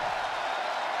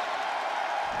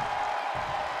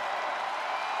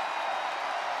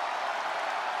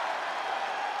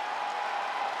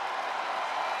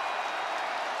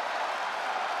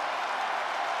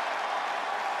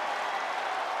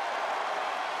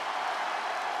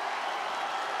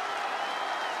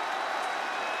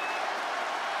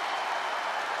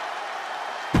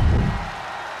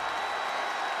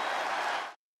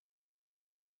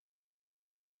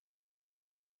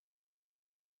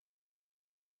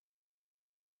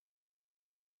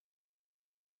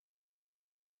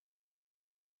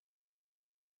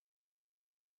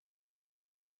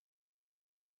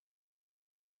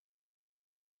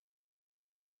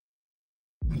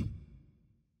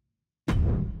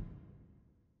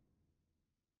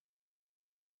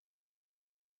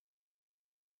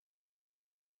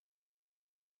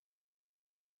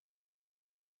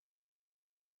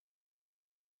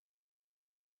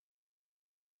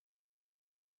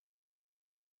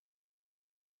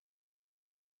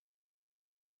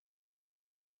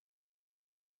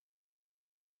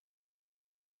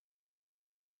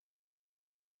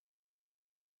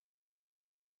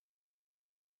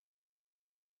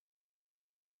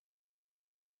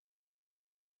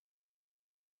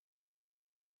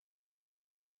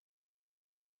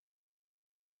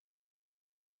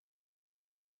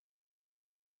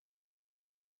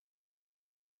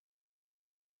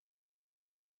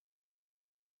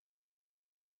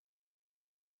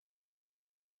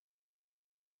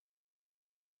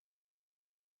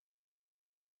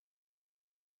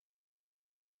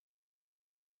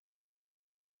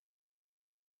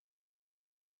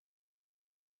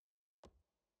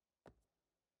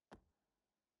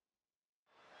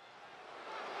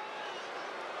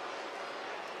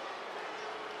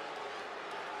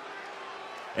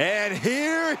 And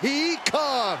here he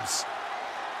comes.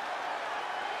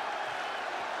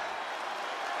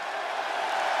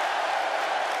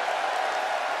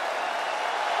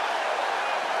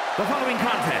 The following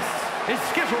contest is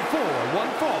scheduled for one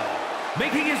fall.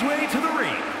 Making his way to the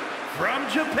ring from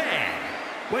Japan,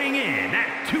 weighing in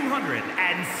at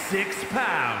 206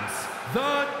 pounds,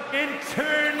 the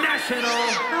International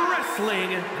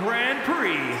Wrestling Grand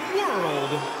Prix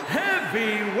World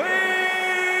Heavyweight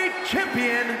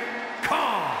Champion,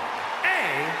 Kong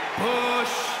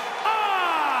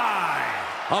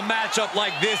A matchup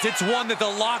like this, it's one that the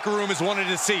locker room has wanted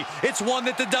to see. It's one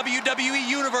that the WWE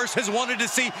Universe has wanted to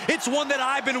see. It's one that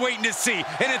I've been waiting to see,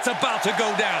 and it's about to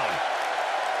go down.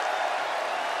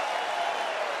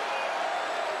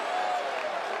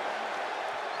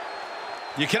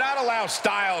 You cannot allow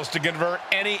Styles to convert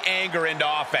any anger into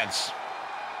offense.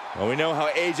 Well, we know how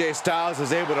AJ Styles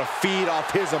is able to feed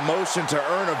off his emotion to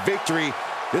earn a victory.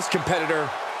 This competitor,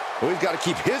 well, he's got to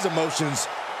keep his emotions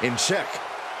in check.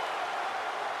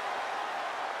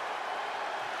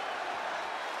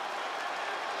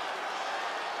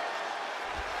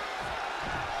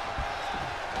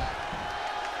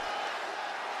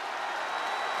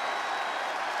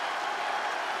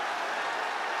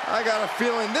 I got a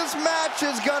feeling this match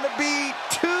is going to be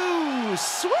too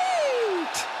sweet.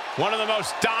 One of the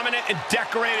most dominant and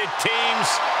decorated teams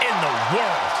in the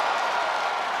world.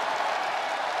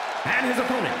 And his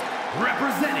opponent,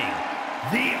 representing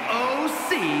the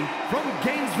OC from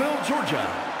Gainesville, Georgia,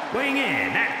 weighing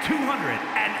in at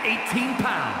 218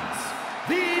 pounds,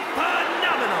 the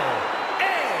phenomenal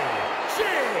AJ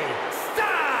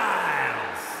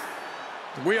Styles.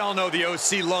 We all know the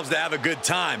OC loves to have a good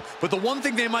time, but the one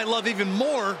thing they might love even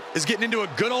more is getting into a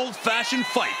good old-fashioned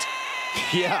fight.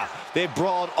 Yeah, they've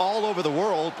brawled all over the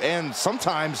world and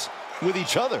sometimes with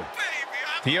each other.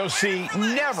 The OC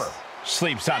never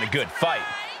sleeps on a good fight.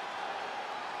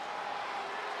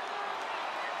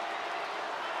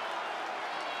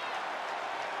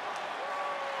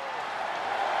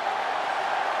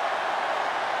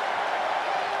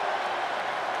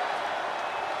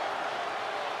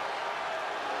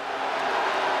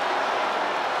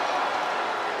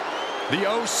 The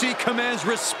OC commands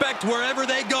respect wherever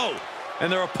they go,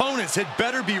 and their opponents had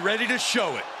better be ready to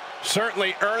show it.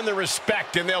 Certainly earn the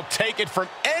respect, and they'll take it from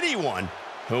anyone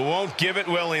who won't give it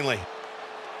willingly.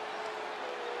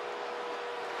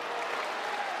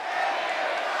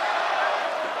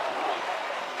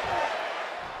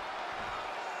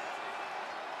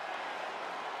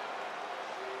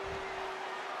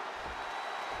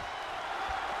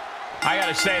 I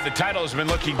gotta say, the title has been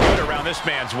looking good around this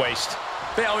man's waist.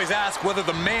 They always ask whether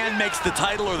the man makes the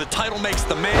title or the title makes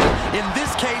the man. In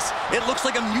this case, it looks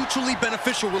like a mutually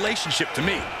beneficial relationship to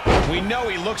me. We know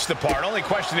he looks the part. Only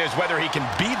question is whether he can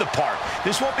be the part.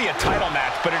 This won't be a title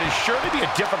match, but it is sure to be a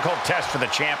difficult test for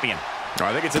the champion.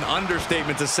 I think it's an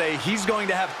understatement to say he's going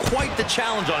to have quite the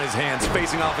challenge on his hands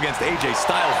facing off against AJ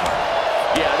Styles.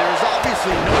 Yeah, there's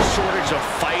obviously no shortage of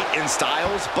fight in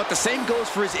Styles, but the same goes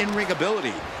for his in-ring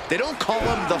ability. They don't call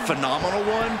him the phenomenal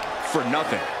one for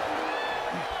nothing.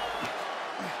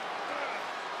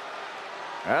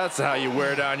 That's how you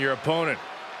wear down your opponent.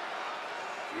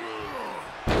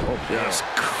 Oh, just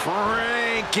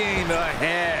cranking the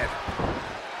head.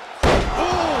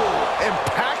 Ooh,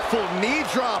 impactful knee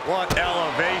drop. What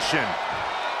elevation.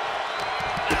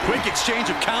 Quick exchange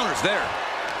of counters there.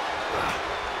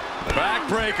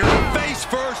 Backbreaker, face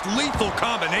first, lethal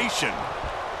combination.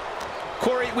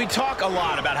 Corey, we talk a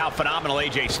lot about how phenomenal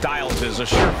AJ Styles is, a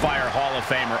surefire Hall of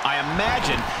Famer. I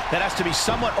imagine that has to be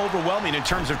somewhat overwhelming in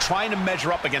terms of trying to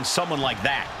measure up against someone like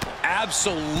that.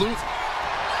 Absolute.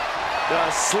 The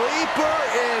sleeper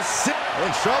is in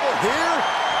trouble here.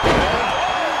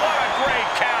 What a great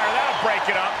counter. That'll break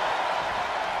it up.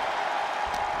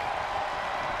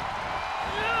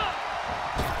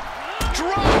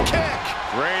 Drop kick.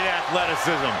 Great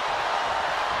athleticism.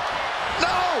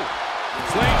 No.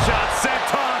 Slingshot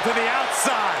senton to the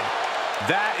outside.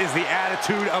 That is the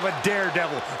attitude of a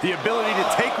daredevil. The ability to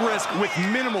take risk with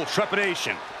minimal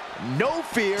trepidation. No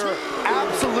fear,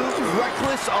 absolute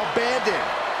reckless abandon.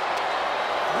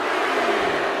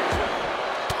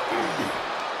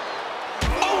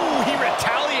 Oh, he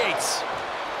retaliates.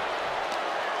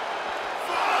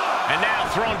 And now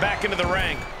thrown back into the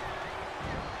ring.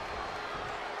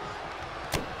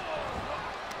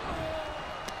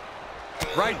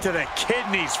 Right to the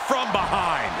kidneys from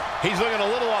behind. He's looking a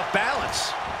little off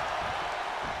balance.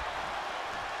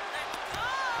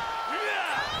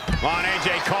 Come on,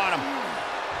 AJ caught him.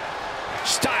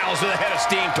 Styles with a head of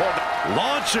steam toward the...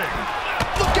 Launching.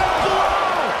 Look out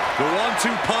below. The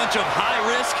 1-2 punch of high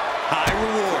risk high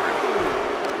reward.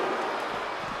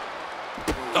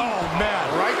 Oh, man,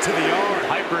 right to the arm.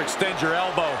 Hyperextend your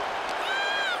elbow.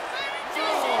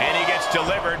 And he gets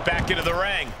delivered back into the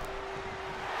ring.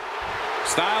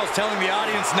 Styles telling the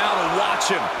audience now to watch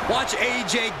him. Watch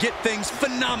AJ get things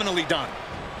phenomenally done.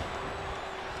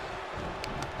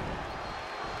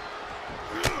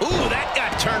 Ooh, that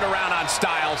got turned around on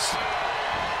Styles.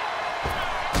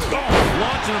 Oh,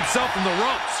 launching himself in the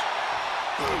ropes.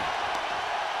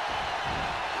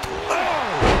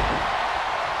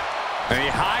 And he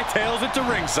hightails it to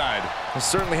ringside. He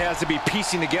certainly has to be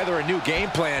piecing together a new game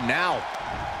plan now.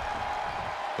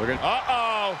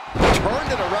 Uh-oh.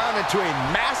 Turned it around into a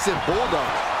massive bulldog,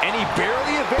 and he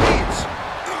barely evades.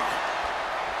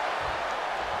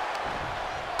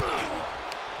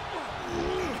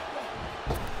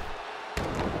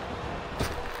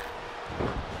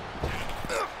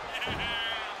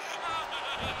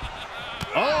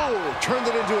 Oh, turned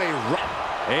it into a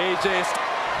AJ's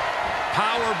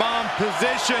powerbomb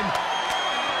position.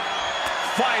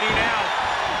 Fighting out.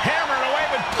 Hammering away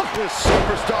with... This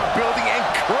superstar building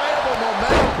incredible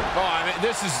momentum. Oh, I mean,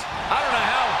 this is... I don't know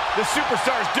how the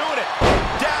superstar's doing it.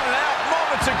 Down and out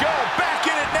moments ago. Back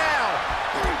in it now.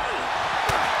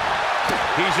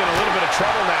 He's in a little bit of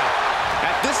trouble now.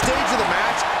 At this stage of the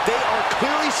match, they are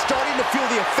clearly starting to feel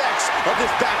the effects of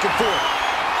this back and forth.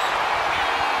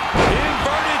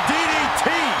 Inverted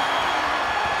DDT.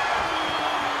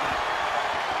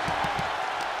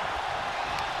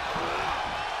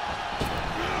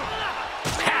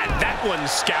 Had that one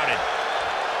scouted.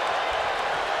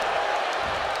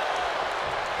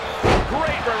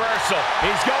 Great reversal.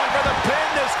 He's going for the pin.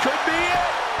 This could be it.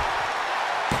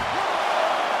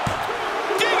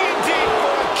 Digging deep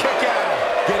for a kick out.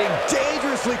 Getting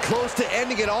dangerously close to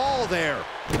ending it all there.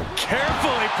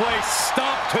 Carefully placed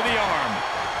stomp to the arm.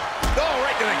 Oh,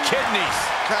 right to the kidneys.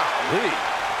 Golly.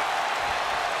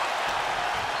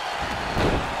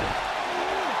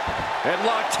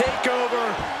 Headlock takeover.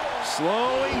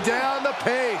 Slowing down the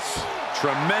pace.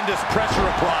 Tremendous pressure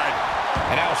applied.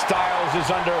 And now Styles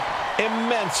is under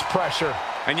immense pressure.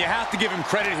 And you have to give him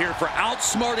credit here for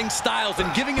outsmarting Styles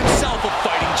and giving himself a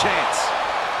fighting chance.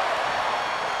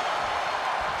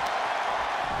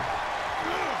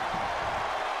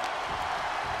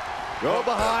 Go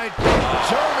behind.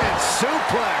 German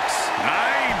suplex.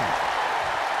 9.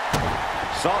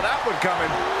 Saw that one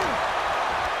coming.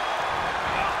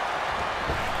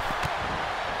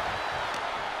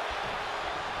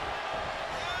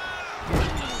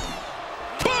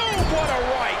 Boom! What a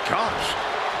right. Gosh.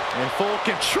 In full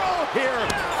control here.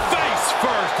 Face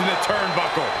first in the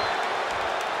turnbuckle.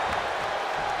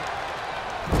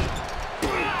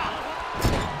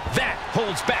 That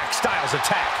holds back Styles'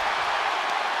 attack.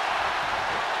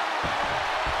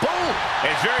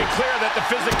 It's very clear that the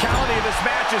physicality of this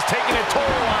match is taking a toll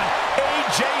on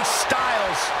AJ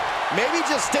Styles. Maybe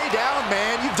just stay down,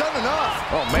 man. You've done enough.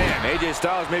 Oh, man. AJ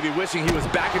Styles may be wishing he was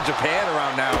back in Japan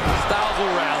around now. Styles will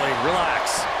rally.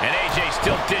 Relax. And AJ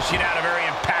still dishing out a very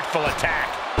impactful attack.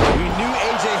 We knew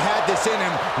AJ had this in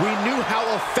him. We knew how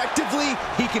effectively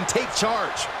he can take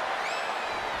charge.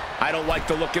 I don't like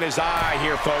the look in his eye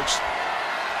here, folks.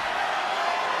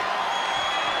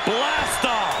 Blast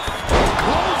off.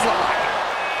 Clothesline.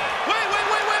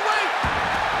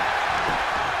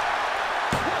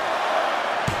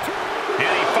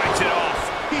 And he fights it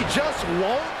off. He just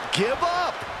won't give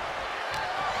up.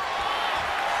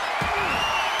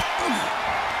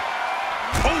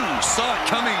 Oh, saw it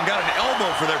coming and got an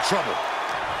elbow for their trouble.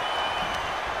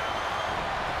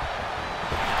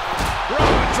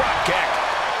 Raw drop kick.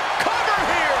 Cover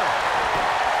here.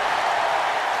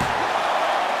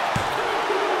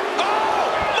 Oh,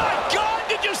 my God,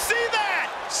 did you see that?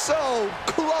 So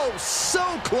close,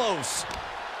 so close.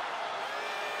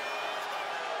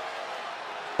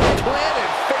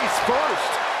 Planted face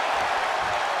first.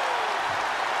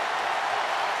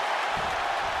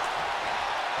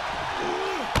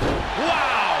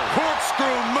 Wow.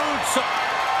 Corkscrew moonsault.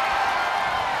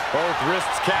 Both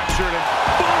wrists captured and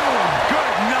boom!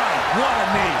 Good night. What a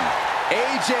knee.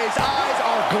 AJ's eyes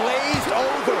are glazed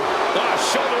over.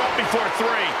 Shoulder up before 3.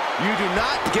 You do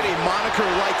not get a moniker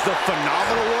like the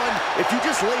Phenomenal One if you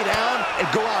just lay down and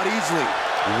go out easily.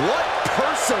 What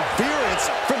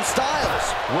perseverance from Styles.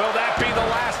 Will that be the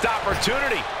last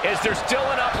opportunity? Is there still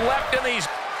enough left in these?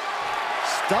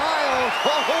 Styles,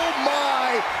 oh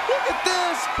my, look at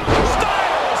this.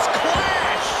 Styles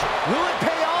clash. Will it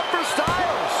pay off for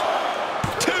Styles?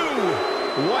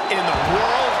 2. What in the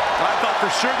world? I thought for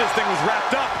sure this thing was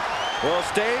wrapped up. Well,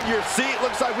 stay in your seat.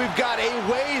 Looks like we've got a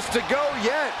ways to go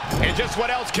yet. And just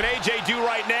what else can AJ do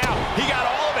right now? He got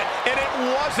all of it, and it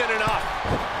wasn't enough.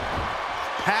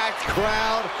 Packed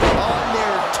crowd on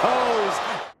their toes.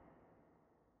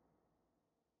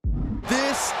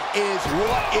 This is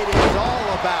what it is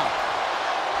all about.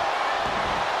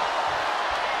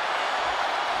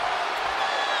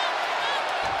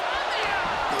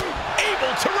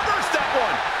 Able to reverse that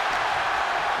one.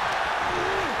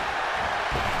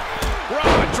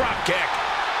 Raw drop kick.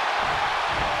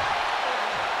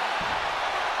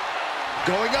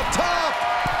 Going up top.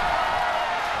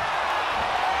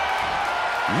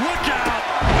 Look out.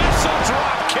 Missile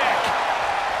drop kick.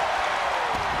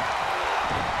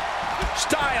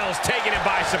 Styles taking it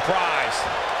by surprise.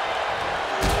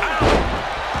 Ow.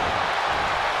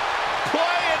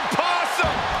 Playing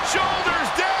possum. Shoulders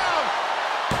down.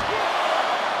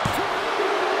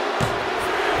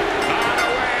 On a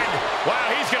win. Wow,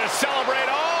 he's going to celebrate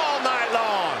all night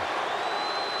long.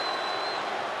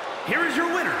 Here is your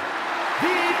winner, the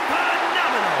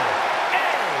phenomenal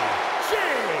AJ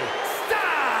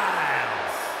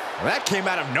Styles. That came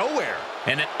out of nowhere.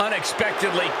 And an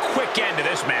unexpectedly quick end to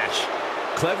this match.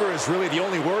 Clever is really the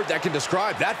only word that can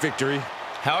describe that victory.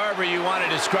 However you want to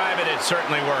describe it, it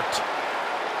certainly worked.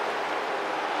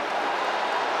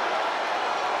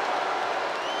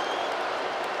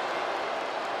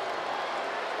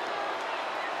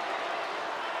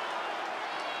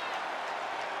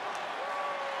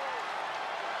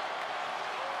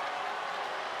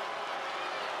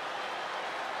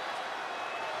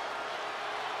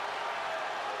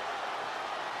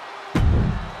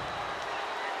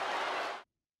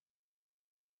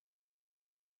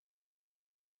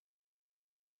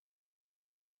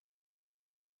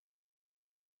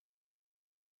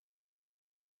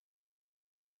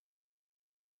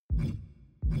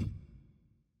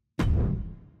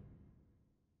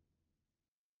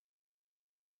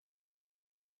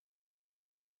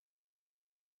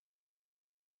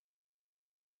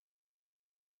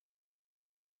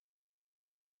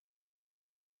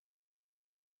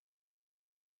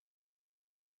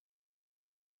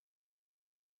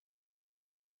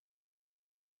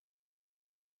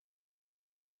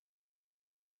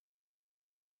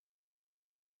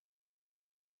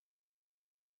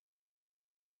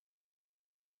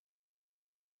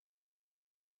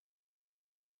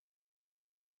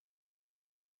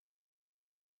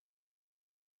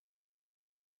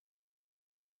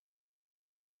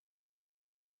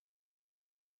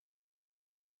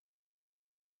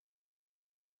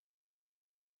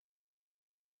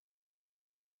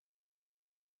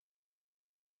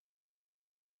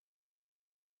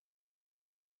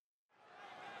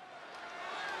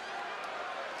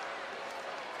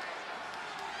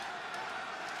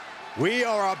 We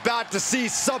are about to see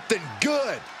something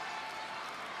good.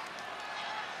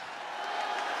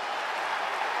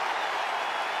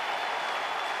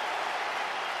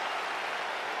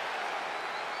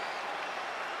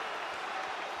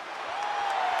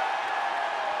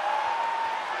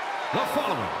 The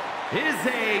following is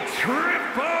a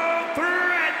triple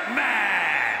threat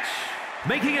match.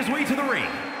 Making his way to the ring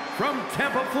from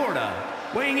Tampa, Florida,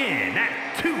 weighing in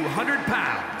at 200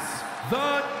 pounds,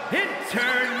 the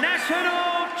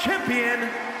International Champion,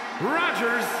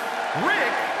 Rogers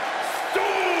Rick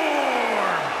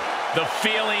Storm. The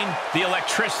feeling, the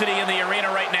electricity in the arena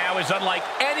right now is unlike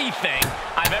anything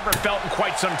I've ever felt in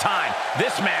quite some time.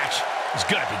 This match is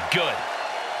going to be good.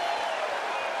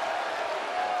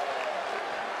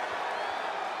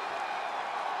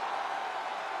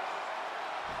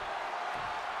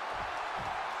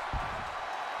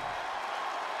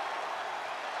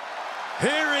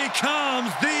 Here he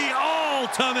comes, the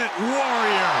Ultimate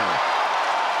Warrior.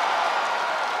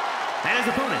 And his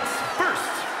opponents,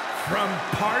 first, from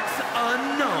parts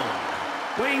unknown,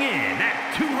 weighing in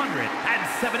at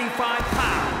 275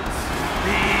 pounds,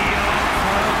 the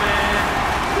Ultimate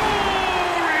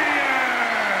Warrior!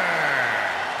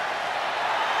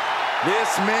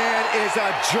 This man is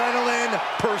adrenaline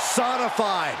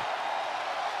personified.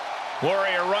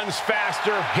 Warrior runs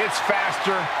faster, hits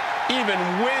faster, even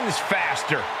wins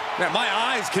faster. Man, my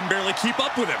eyes can barely keep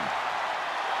up with him.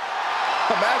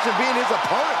 Imagine being his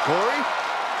opponent, Corey.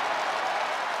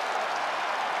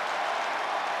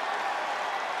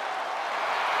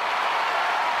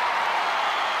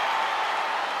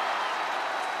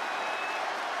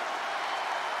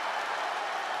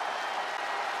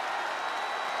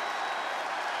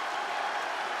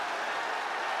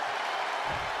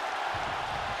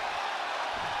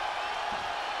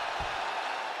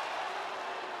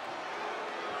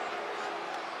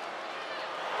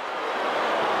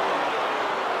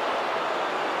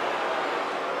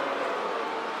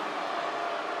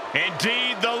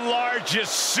 Indeed, the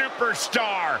largest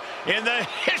superstar in the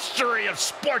history of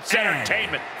sports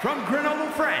entertainment. From Grenoble,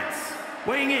 France,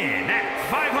 weighing in at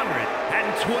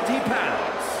 520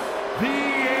 pounds, the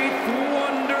 8th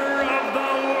wonder of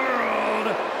the world,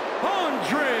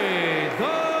 Andre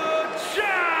the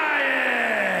Giant!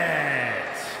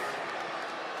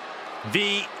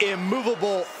 The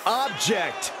immovable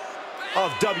object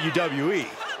of WWE.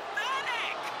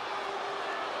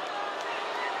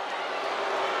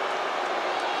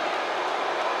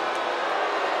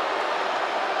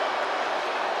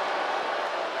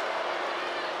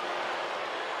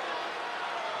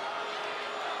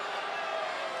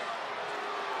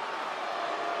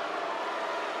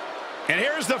 And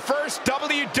here's the first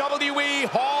WWE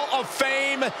Hall of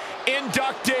Fame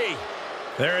inductee.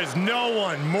 There is no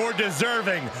one more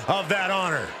deserving of that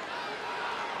honor.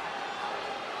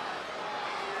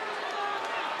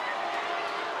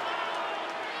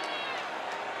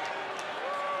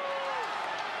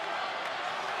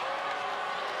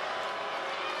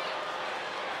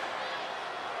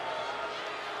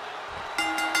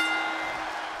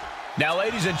 Now,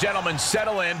 ladies and gentlemen,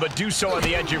 settle in, but do so on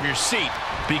the edge of your seat,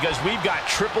 because we've got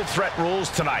triple threat rules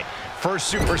tonight.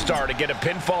 First superstar to get a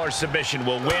pinfall or submission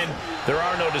will win. There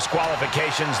are no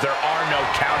disqualifications. There are no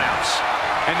countouts.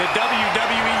 And the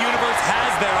WWE Universe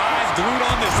has their eyes glued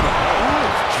on this one.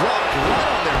 Ooh, dropped right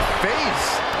on their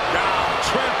face. Now,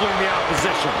 trampling the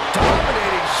opposition.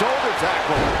 Dominating shoulder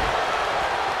tackle.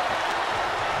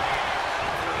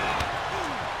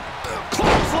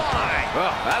 Clothesline!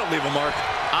 Oh, that'll leave a mark.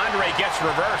 Andre gets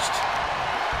reversed.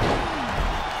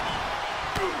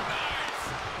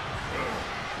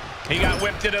 He got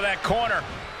whipped into that corner.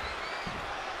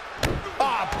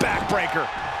 Oh, backbreaker.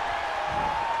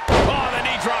 Oh, the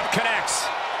knee drop connects.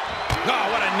 Oh,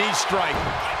 what a knee strike.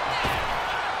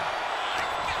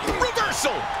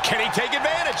 Reversal. Can he take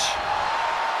advantage?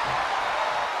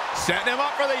 Setting him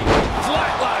up for the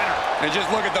flatliner. And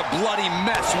just look at the bloody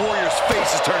mess Warrior's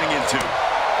face is turning into.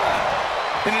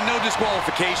 In a no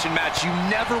disqualification match, you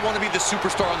never want to be the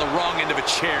superstar on the wrong end of a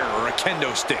chair or a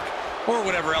kendo stick, or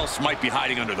whatever else might be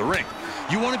hiding under the ring.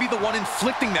 You want to be the one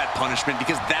inflicting that punishment,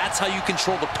 because that's how you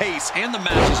control the pace and the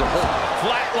match as a whole.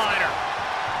 Flatliner.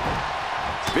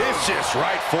 Vicious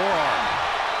right forearm.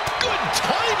 Good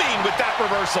timing with that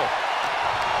reversal.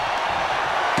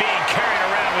 Being carried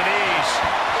around with ease.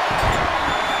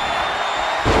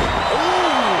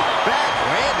 Ooh, back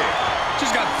landing.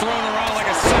 Just got thrown around like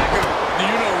a sack of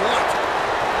you-know-what.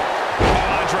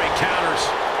 Andre counters.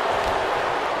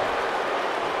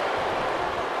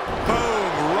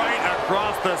 Boom, right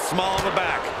across the small of the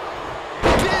back.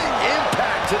 Big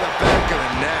impact to the back of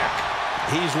the neck.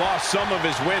 He's lost some of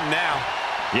his wind now.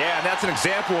 Yeah, and that's an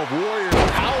example of Warrior's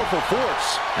powerful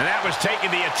force. And that was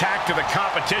taking the attack to the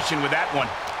competition with that one.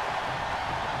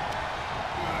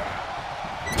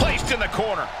 Placed in the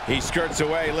corner. He skirts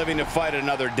away, living to fight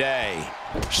another day.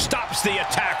 Stops the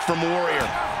attack from Warrior.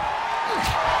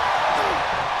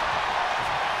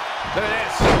 Look at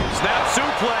this. Snap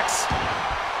suplex.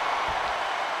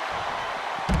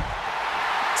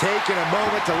 Taking a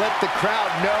moment to let the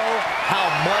crowd know how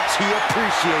much he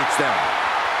appreciates them.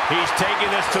 He's taking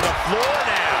this to the floor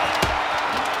now.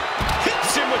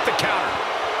 Hits him with the counter.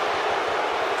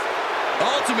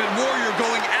 Ultimate Warrior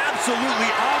going absolutely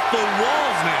off the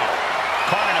walls now.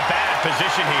 Caught in a bad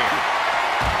position here.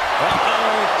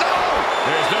 Uh-oh. No!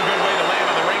 There's no good way to land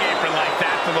on the ring apron like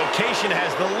that. The location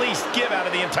has the least give out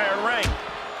of the entire ring.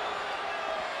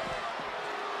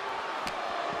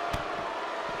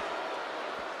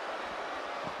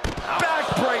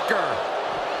 Backbreaker.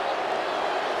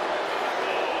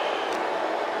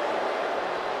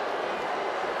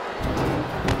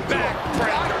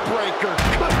 Backbreaker.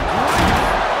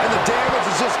 And the damage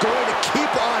is just going to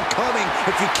keep on coming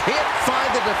if you can't find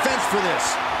the defense for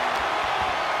this.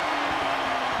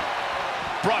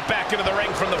 Brought back into the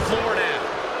ring from the floor now.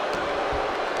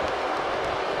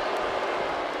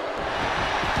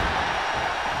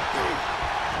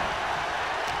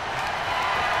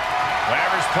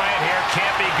 Whatever's playing here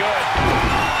can't be good.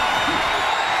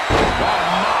 Oh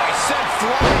my, sent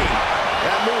flying.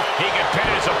 That move. He could pin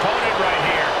his opponent right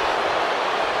here.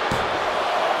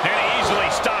 And he easily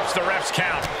stops the ref's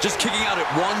count. Just kicking out at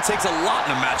one takes a lot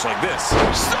in a match like this.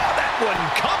 Saw that one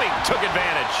coming, took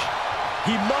advantage.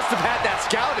 He must have had that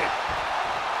scouted.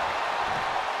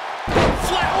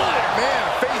 Flatliner. Man,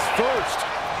 face first.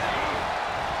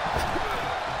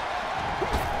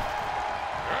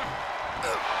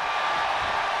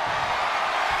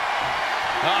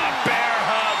 Bear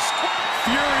hugs.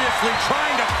 Furiously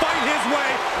trying to fight his way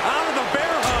out of the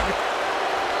bear hug.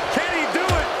 Can he do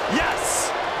it?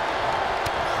 Yes.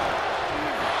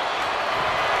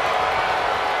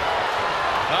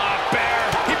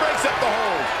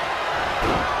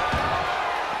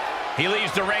 He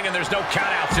leaves the ring, and there's no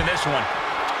countouts in this one.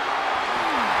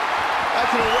 I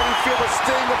can already feel the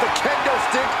sting of the kendo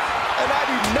stick, and I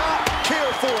do not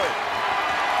care for it.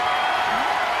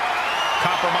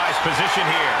 Compromised position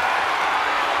here.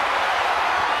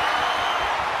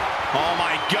 Oh,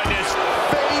 my goodness.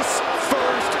 Face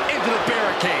first into the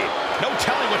barricade. No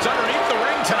telling what's underneath the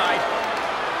ring tonight.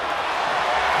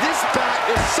 This bat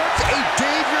is such a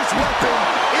dangerous weapon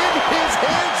in his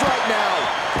hands right now.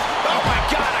 Oh, my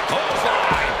God, a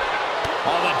clothesline.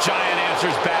 Oh, the Giant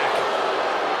answers back.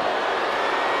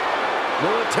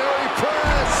 Military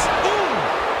press. Ooh.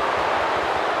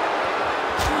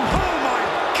 Oh, my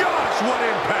gosh, what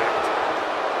impact.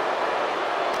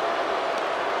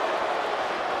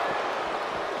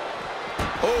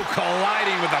 Oh,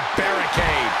 colliding with a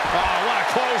barricade. Oh, what a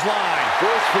clothesline.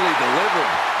 Forcefully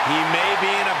delivered. He may be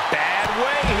in a bad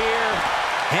way here.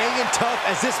 Hanging tough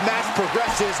as this match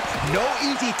progresses. No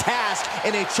easy task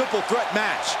in a triple threat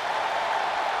match.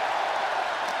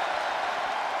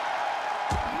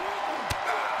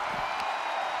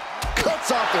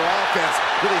 Cuts off their offense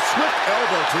with a swift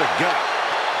elbow to the gut.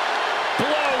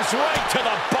 Blows right to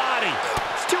the body.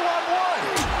 It's 2-on-1.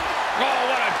 Oh,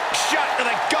 what a shot to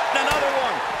the gut and another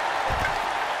one.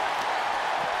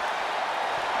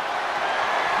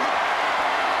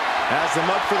 Has him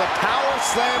up for the power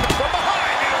slam from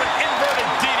behind into an inverted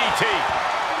DDT.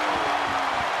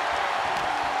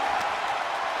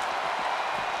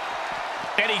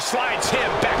 And he slides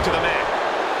him back to the mat.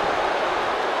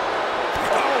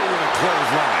 Oh, with a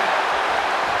clothesline.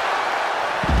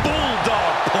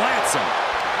 Bulldog plants him.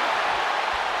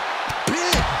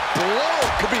 big blow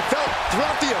could be felt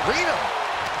throughout the arena.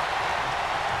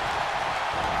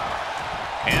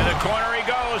 In the corner he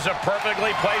goes, a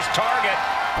perfectly placed target.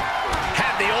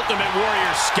 Had the Ultimate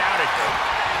Warrior scouted.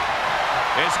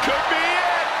 This could be it.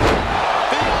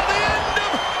 The end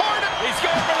of Harden. He's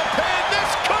going for the pin.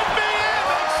 This could be it.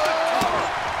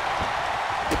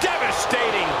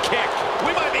 Devastating kick.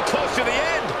 We might be close to the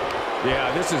end.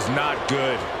 Yeah, this is not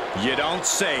good. You don't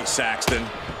say, Saxton.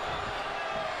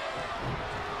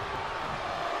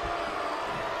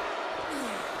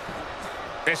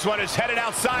 This one is headed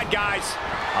outside, guys.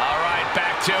 All right,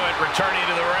 back to it, returning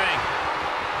to the ring.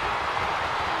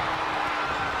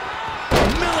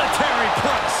 Military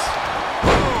press.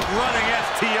 Boom, running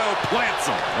STO plants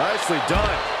him. Nicely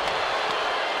done.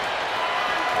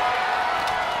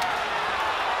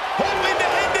 Hoping to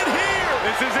end it here.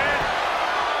 This is it.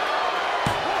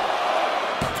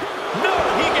 No,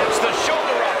 he gets the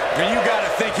shoulder up. And you got to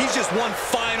think he's just one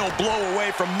final blow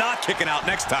away from not kicking out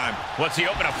next time. What's he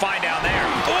hoping to find down there?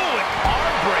 Oh, an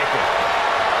arm breaker.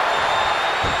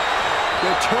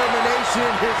 Determination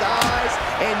in his eyes,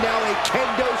 and now a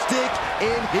kendo stick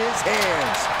in his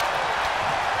hands.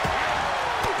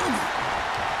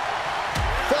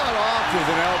 Fought off with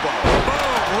an elbow.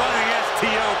 Boom, running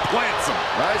STO plants him.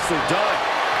 Nicely done.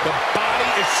 The body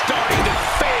is starting to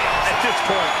fail at this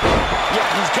point. Yeah,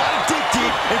 he's got to dig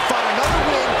deep and find another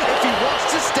win if he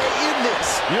wants to stay in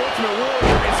this. The Ultimate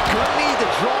Warrior is going to need to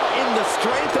draw in the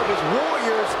strength of his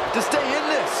warriors to stay in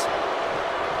this.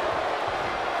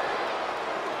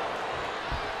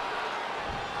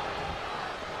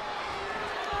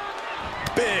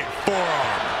 Big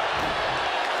forearm.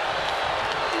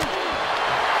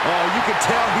 Oh, you can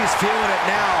tell he's feeling it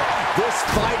now. This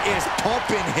fight is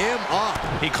pumping him up.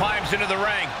 He climbs into the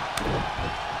ring.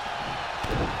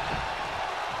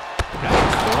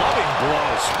 Clubbing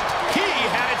blows. He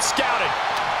had it scouted.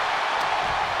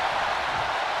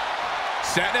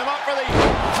 Setting him up for the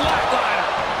flatliner.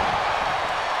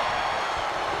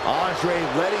 Andre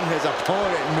letting his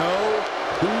opponent know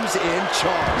who's in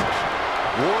charge.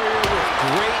 Warrior with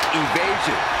great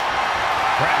evasion.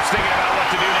 Perhaps thinking about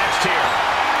what to do next here.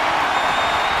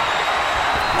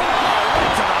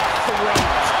 Right to the throat.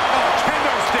 Oh,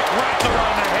 kendo stick wrapped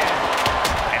around the head.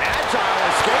 An agile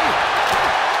escape.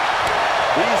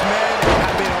 These men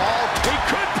have been all... He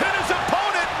could pin his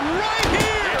opponent right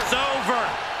here. It's over.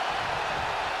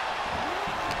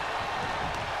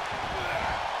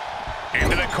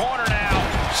 Into the corner now.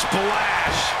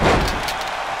 Splash.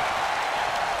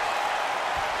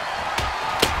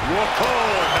 Whoa,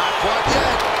 not quite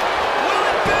yet. Will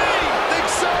it be? Think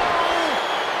so.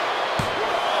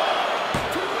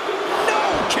 No!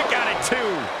 Kick out at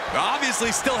two.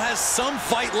 Obviously still has some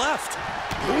fight left.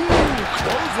 Ooh,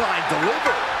 clothesline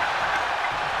delivered.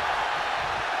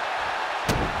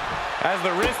 Has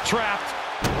the wrist trapped.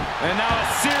 And now a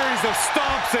series of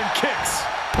stomps and kicks.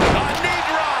 A knee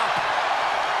drop.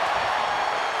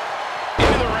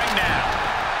 Into the ring now.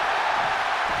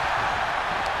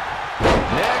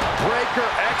 Neck breaker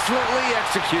excellently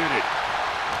executed.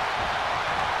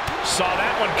 Saw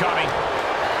that one coming.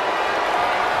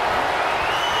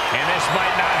 And this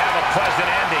might not have a pleasant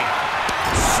ending.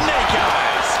 Snake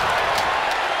eyes.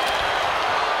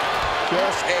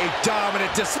 Just a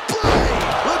dominant display.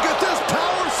 Look at this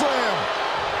power slam.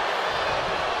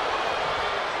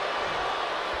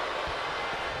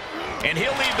 And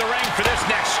he'll leave the ring for this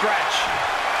next stretch.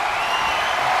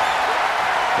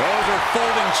 Those are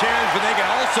folding chairs, but they can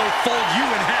also fold you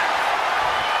in half.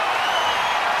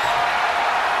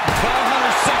 1200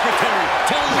 secretary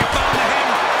telling we found the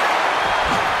hammer.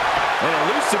 An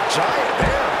elusive giant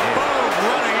there. Boom,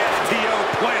 running FTO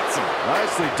plants him.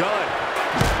 Nicely done.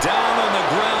 Down on the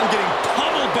ground, getting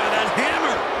pummeled by that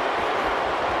hammer.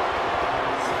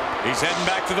 He's heading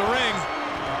back to the ring.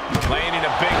 Landing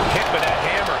a big hit with that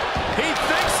hammer. He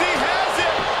thinks he has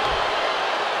it.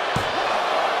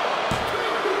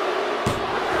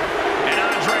 And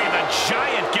Andre the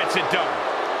Giant gets it done.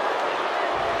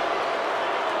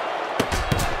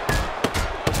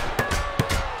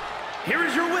 Here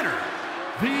is your winner,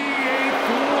 the 8th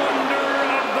wonder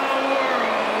of the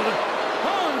world,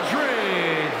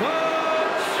 Andre the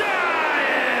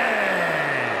Giant!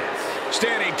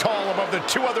 Standing tall above the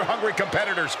two other hungry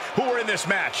competitors who were in this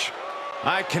match.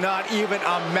 I cannot even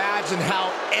imagine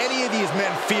how any of these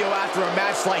men feel after a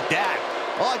match like that.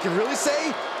 All I can really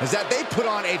say is that they put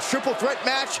on a triple threat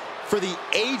match for the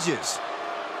ages.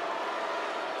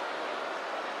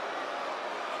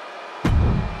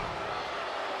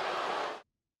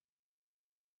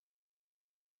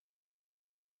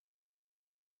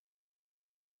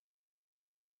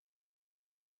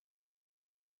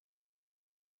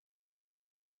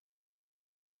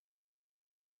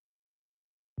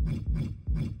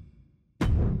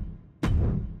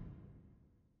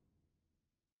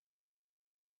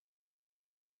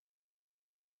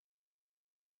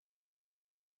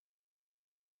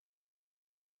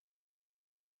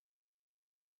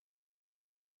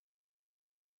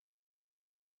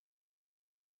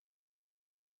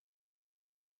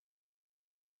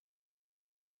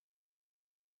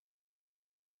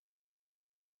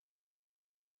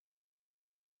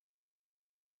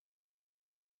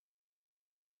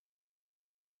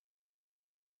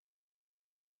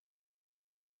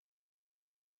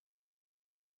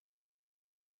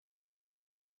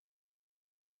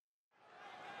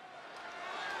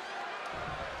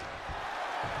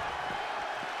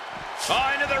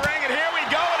 Oh, into the ring, and here we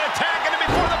go, and attacking him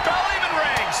before the bell even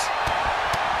rings.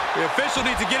 The official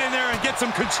needs to get in there and get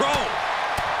some control.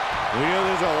 You know,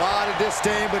 there's a lot of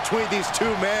disdain between these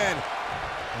two men.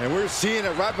 And we're seeing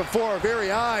it right before our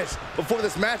very eyes, before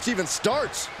this match even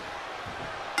starts.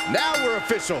 Now we're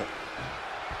official.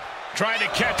 Trying to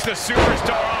catch the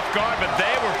superstar off guard, but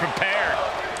they were prepared.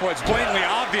 Well, it's blatantly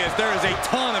obvious there is a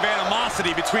ton of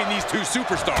animosity between these two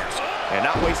superstars. And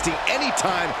not wasting any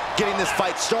time getting this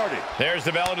fight started. There's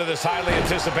the bell to this highly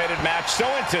anticipated match. So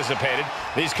anticipated,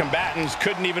 these combatants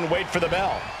couldn't even wait for the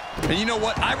bell. And you know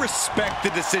what? I respect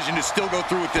the decision to still go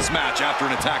through with this match after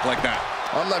an attack like that.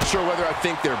 I'm not sure whether I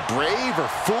think they're brave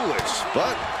or foolish,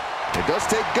 but it does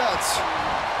take guts.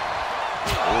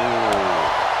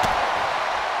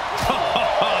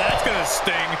 Oh, that's gonna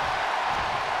sting.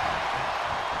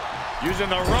 Using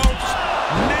the ropes,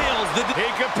 nails the... He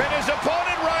could pin his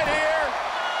opponent right here.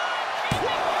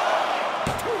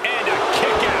 And a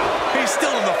kick out. He's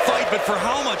still in the fight, but for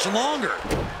how much longer?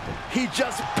 He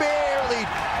just barely...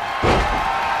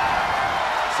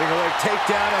 Single leg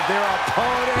takedown of their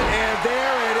opponent, and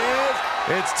there it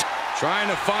is. It's trying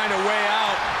to find a way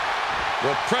out.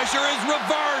 The pressure is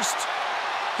reversed.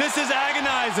 This is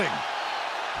agonizing.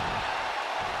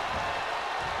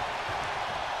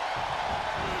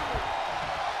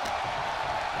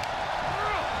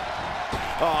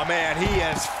 Oh, man, he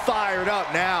is fired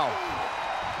up now.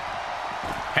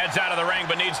 Heads out of the ring,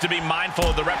 but needs to be mindful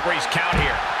of the referee's count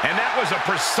here. And that was a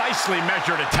precisely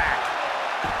measured attack.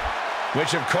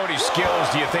 Which of Cody's skills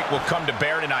do you think will come to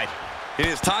bear tonight? In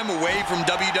his time away from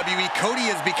WWE, Cody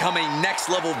has become a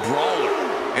next-level brawler.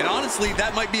 And honestly,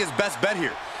 that might be his best bet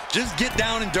here. Just get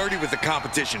down and dirty with the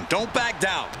competition. Don't back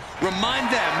down. Remind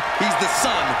them he's the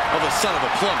son of a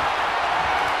plumber.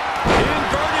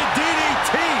 Inverted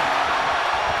DDT.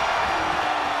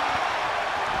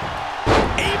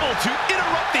 Able to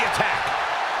interrupt the attack.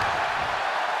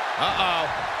 Uh-oh.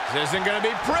 This isn't going to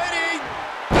be pretty.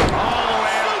 All the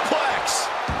way out. Suplex.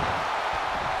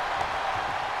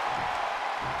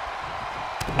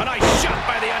 A nice shot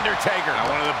by The Undertaker. Now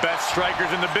one of the best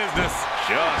strikers in the business.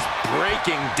 Just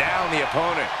breaking down the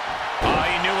opponent. Oh,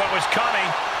 he knew what was coming.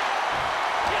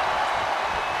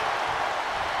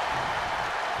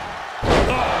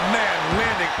 Oh, man,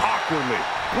 landing awkwardly.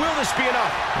 Will this be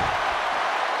enough?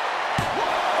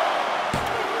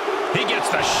 He gets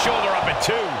the shoulder up at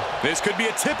 2. This could be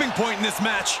a tipping point in this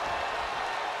match.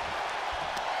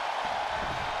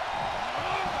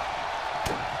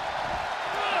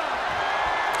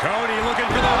 Cody looking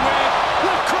for the win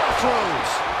with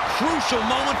crossroads. Crucial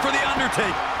moment for The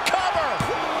Undertaker. Cover!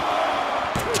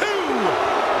 2!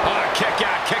 Oh, kick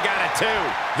out at 2.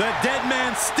 The dead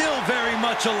man still very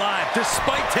much alive,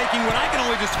 despite taking what I can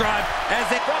only describe as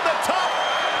a from the top.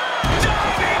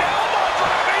 Diving elbow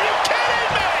drop. Are you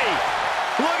kidding me?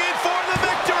 Looking for the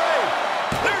victory.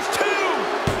 There's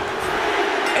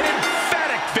 2. An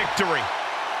emphatic victory.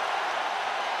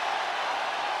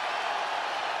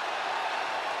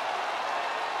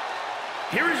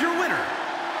 Here is your winner,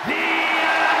 the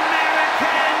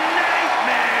American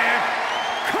Nightmare,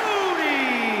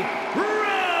 Cody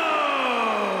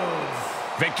Rhodes.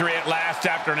 Victory at last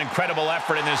after an incredible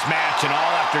effort in this match, and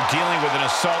all after dealing with an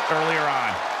assault earlier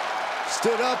on.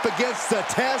 Stood up against the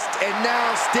test and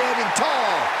now standing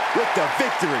tall with the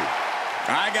victory.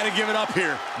 I got to give it up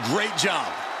here. Great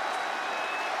job.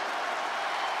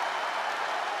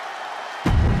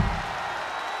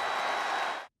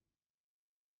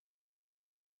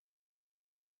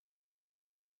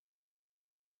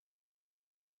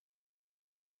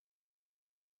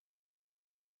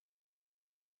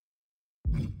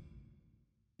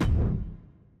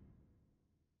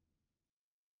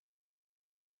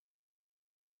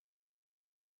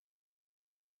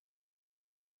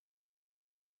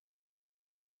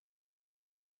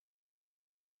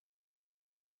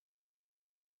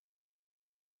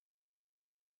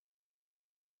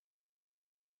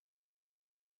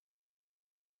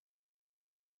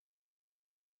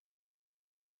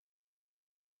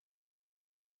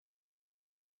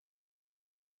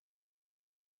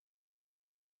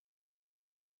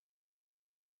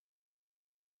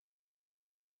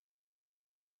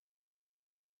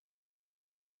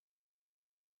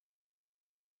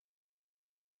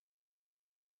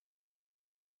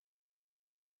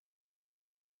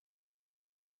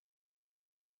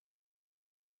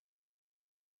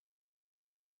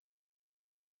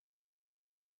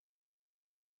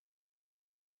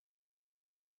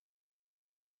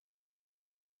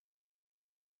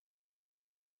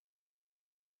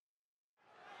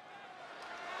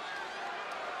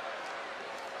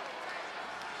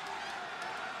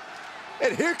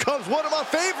 And here comes one of my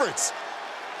favorites.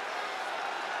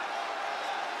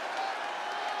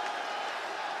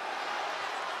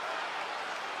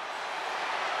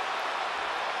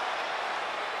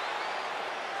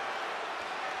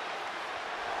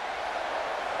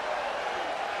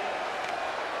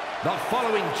 The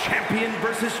following champion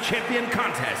versus champion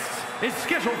contest is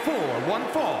scheduled for one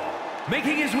fall.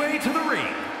 Making his way to the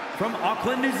ring from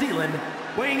Auckland, New Zealand,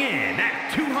 weighing in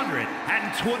at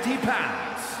 220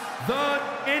 pounds. The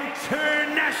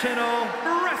International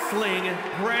Wrestling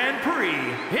Grand Prix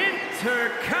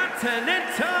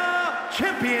Intercontinental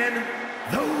Champion,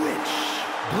 The Witch,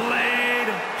 Blade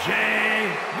J.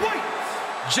 White.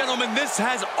 Gentlemen, this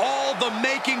has all the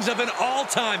makings of an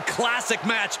all-time classic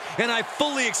match, and I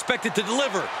fully expect it to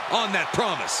deliver on that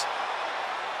promise.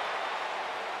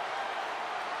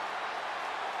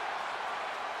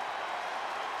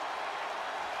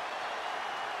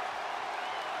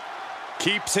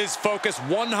 Keeps his focus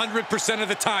 100% of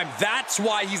the time. That's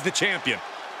why he's the champion.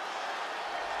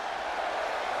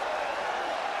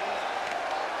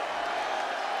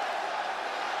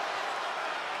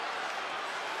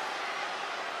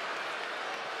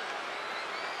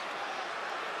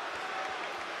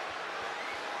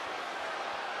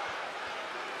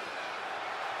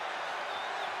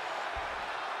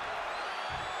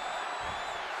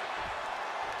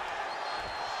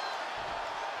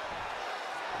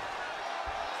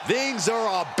 Things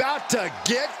are about to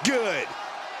get good.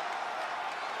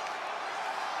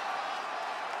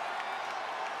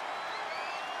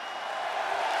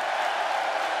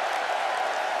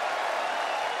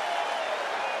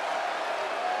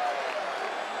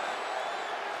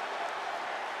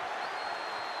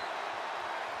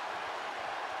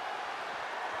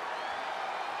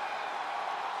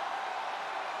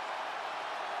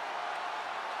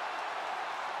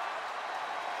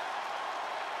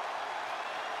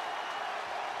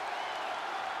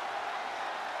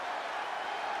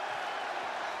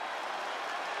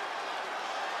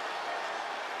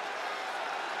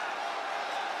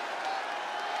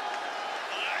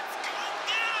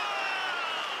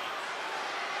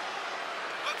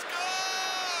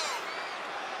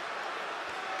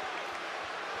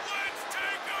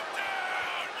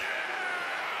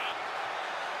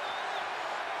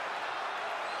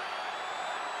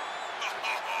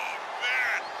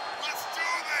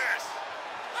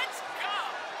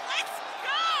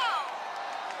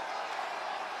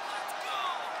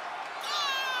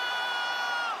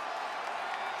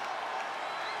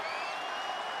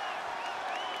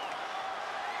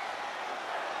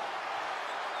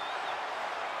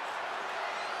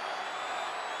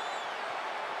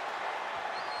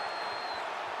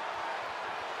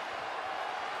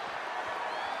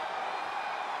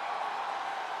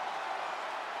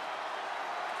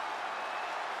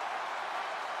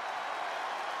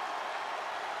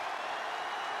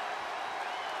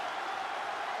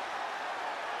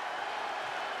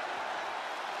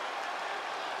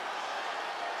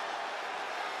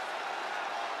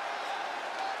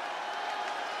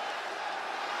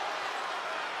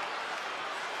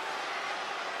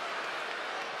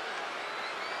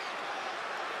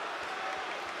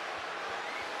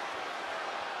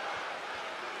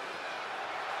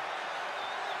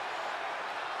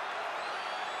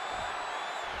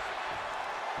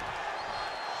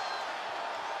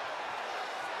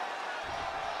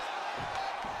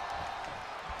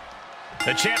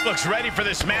 The champ looks ready for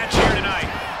this match here tonight.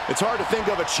 It's hard to think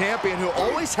of a champion who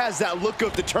always has that look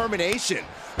of determination.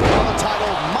 While the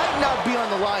title might not be on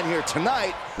the line here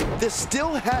tonight, this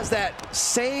still has that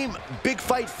same big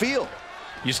fight feel.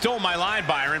 You stole my line,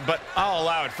 Byron, but I'll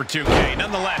allow it for 2K.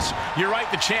 Nonetheless, you're right,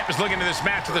 the champ is looking at this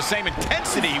match with the same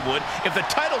intensity he would if the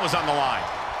title was on the line.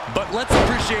 But let's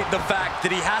appreciate the fact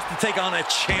that he has to take on a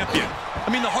champion. I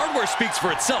mean, the hardware speaks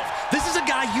for itself. This is a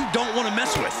guy you don't want to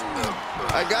mess with.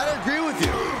 I gotta agree with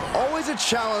you. Always a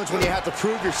challenge when you have to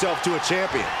prove yourself to a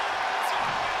champion.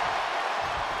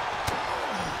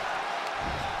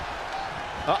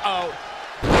 Uh-oh.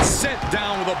 Sent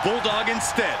down with a bulldog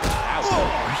instead. Oh,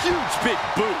 huge big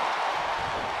boot.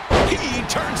 He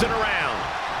turns it around.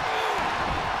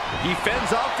 He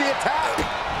fends off the attack.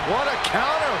 What a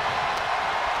counter.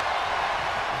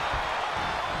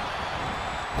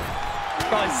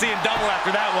 Probably seeing double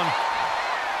after that one.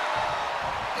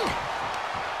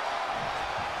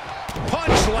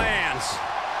 Punch lands.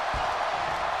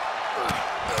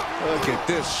 Look at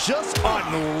this, just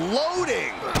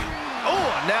unloading. Oh,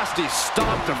 a nasty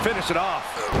stomp to finish it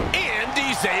off. And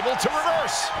he's able to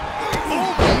reverse.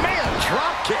 Oh, man,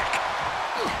 drop kick.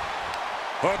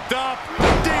 Hooked up,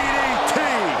 DDT.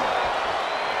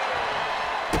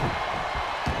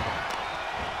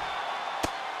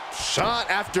 Shot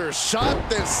after shot,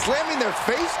 then slamming their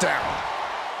face down.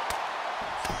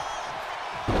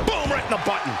 Boom, right in the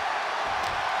button.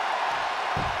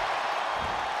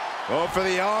 Go for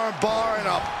the arm bar and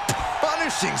a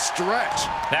punishing stretch.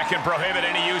 That can prohibit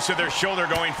any use of their shoulder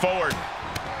going forward.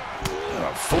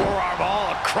 A forearm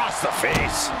all across the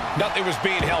face. Nothing was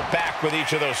being held back with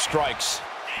each of those strikes.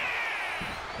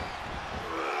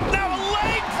 Now a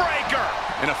leg breaker!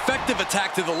 An effective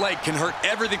attack to the leg can hurt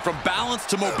everything from balance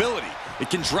to mobility.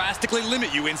 It can drastically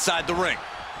limit you inside the ring.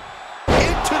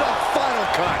 Into the final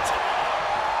cut.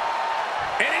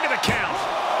 And into the count.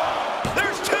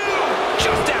 There's two!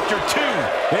 Just after two.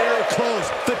 Very close.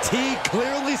 Fatigue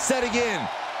clearly setting in.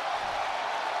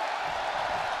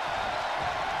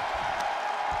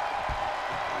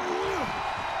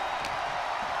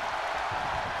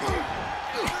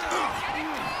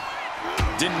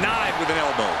 Denied with an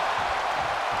elbow.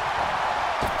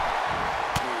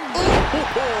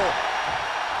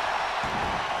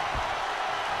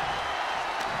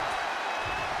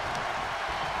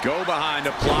 Go behind,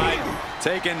 applied,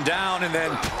 taken down, and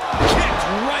then kicked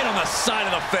right on the side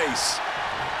of the face.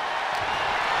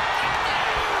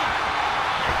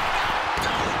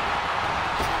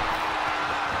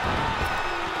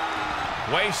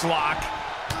 Waist lock.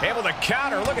 Able to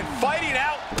counter. Look at fighting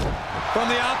out From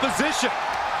the opposition.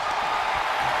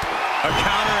 A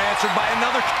counter answered by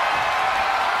another.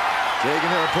 Taking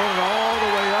their opponent all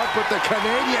the way up, but the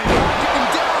Canadian knocking him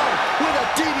down with a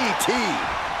DDT.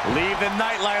 Leave the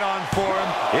nightlight on for him.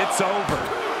 It's over.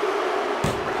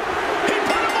 He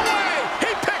put him away!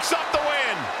 He picks up the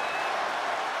win!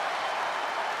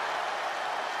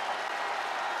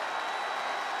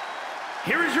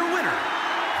 Here is your winner,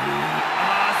 the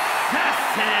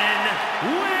Assassin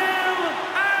Will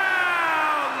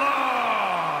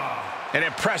Outlaw. An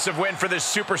impressive win for this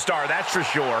superstar, that's for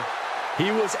sure. He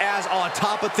was as on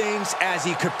top of things as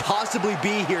he could possibly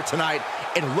be here tonight,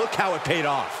 and look how it paid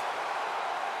off.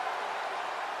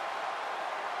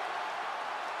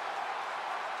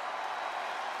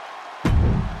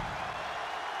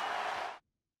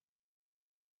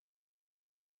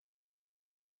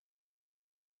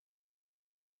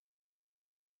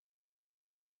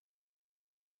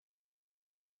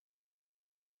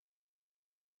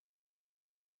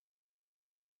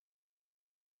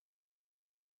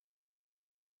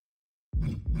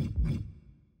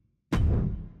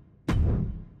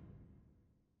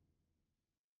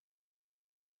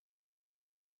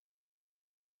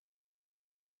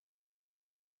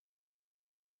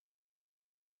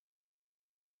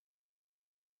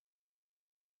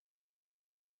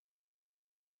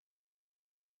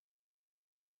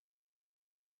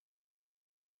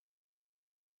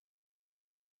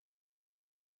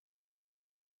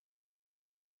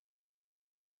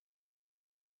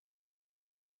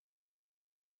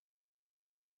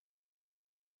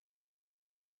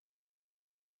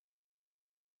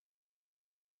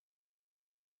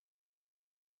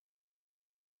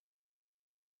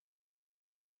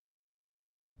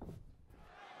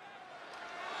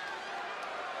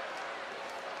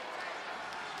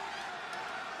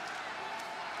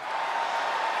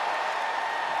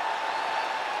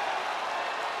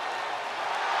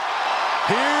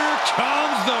 Here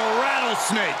comes the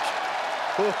rattlesnake.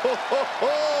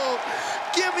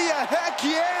 Give me a heck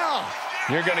yeah!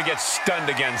 You're gonna get stunned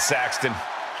again, Saxton.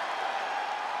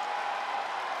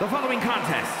 The following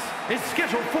contest is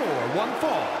scheduled for one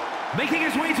fall. Making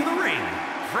his way to the ring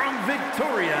from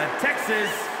Victoria,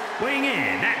 Texas, weighing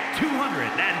in at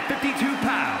 252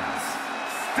 pounds,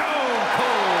 Stone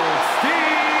Cold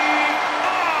Steve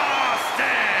Austin!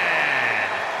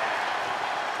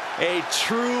 A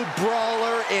true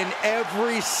brawler in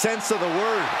every sense of the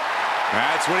word.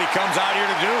 That's what he comes out here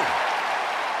to do.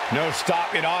 No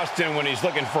stopping Austin when he's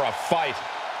looking for a fight.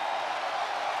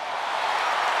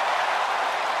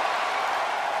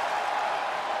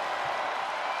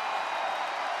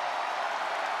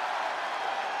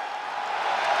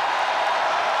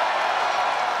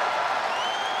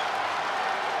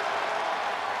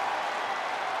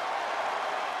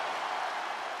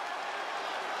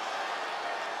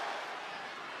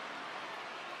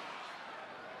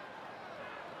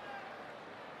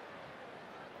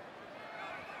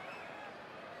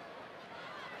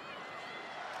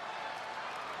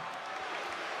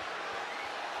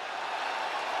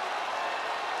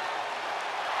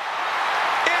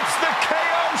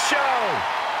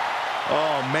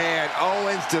 Oh, man,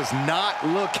 Owens does not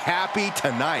look happy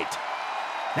tonight.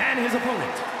 And his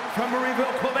opponent from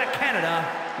Marieville, Quebec, Canada,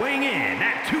 weighing in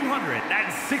at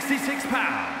 266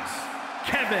 pounds,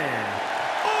 Kevin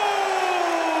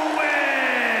Owens!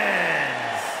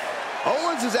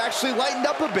 Owens has actually lightened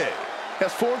up a bit.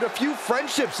 Has formed a few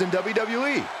friendships in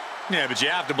WWE. Yeah, but you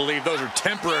have to believe those are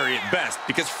temporary at best,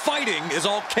 because fighting is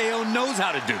all KO knows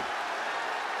how to do.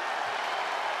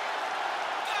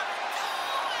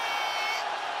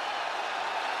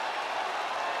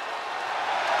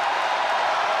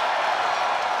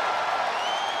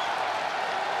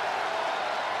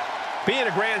 Being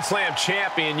a Grand Slam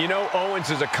champion, you know Owens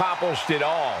has accomplished it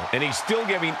all, and he's still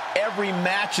giving every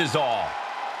match his all.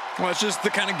 Well, it's just the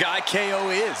kind of guy KO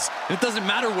is. And it doesn't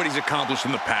matter what he's accomplished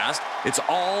in the past. It's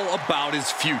all about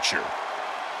his future.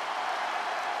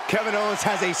 Kevin Owens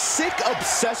has a sick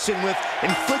obsession with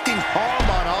inflicting harm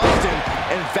on Austin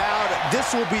and vowed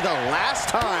this will be the last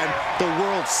time the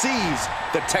world sees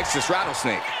the Texas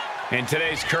Rattlesnake. In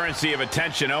today's currency of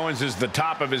attention, Owens is the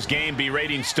top of his game,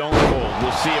 berating Stone Cold.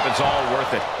 We'll see if it's all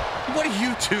worth it. What do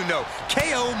you two know?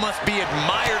 KO must be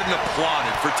admired and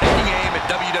applauded for taking aim at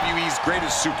WWE's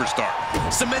greatest superstar,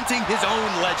 cementing his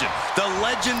own legend, the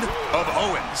legend of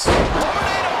Owens.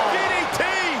 Tornado DDT!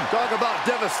 Talk about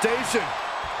devastation.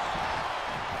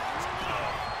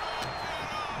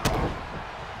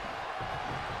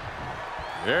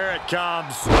 Here it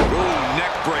comes. Ooh,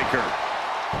 neck breaker.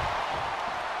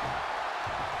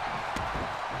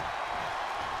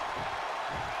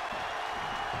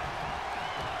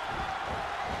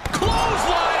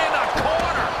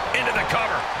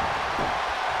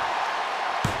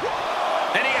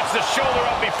 Shoulder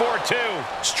up before two.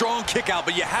 Strong kick out,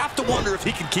 but you have to wonder if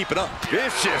he can keep it up.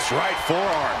 Vicious right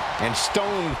forearm. And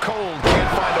Stone Cold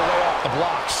can't find a way off the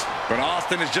blocks. But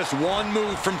Austin is just one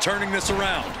move from turning this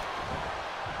around.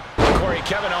 Corey,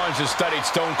 Kevin Owens has studied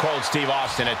Stone Cold Steve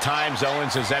Austin. At times,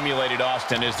 Owens has emulated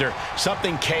Austin. Is there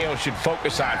something KO should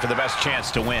focus on for the best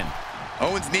chance to win?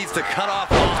 Owens needs to cut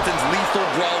off Austin's lethal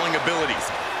brawling abilities.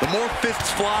 The more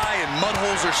fists fly and mud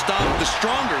holes are stomped, the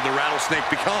stronger the Rattlesnake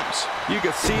becomes. You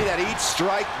can see that each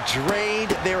strike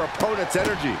drained their opponent's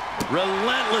energy.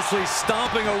 Relentlessly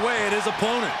stomping away at his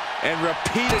opponent. And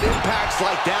repeated impacts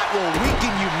like that will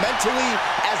weaken you mentally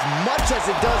as much as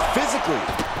it does physically.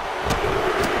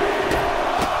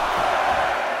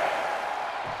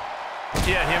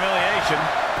 Yeah, humiliation.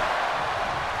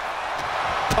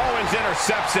 Owens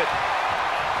intercepts it.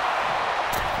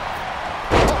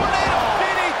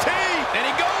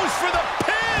 For the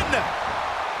pin!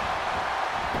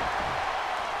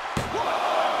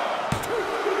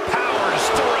 Powers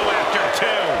through after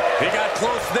two. He got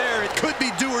close there. It could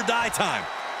be do or die time.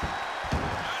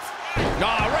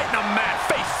 Right in the mat,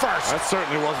 face first. That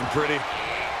certainly wasn't pretty.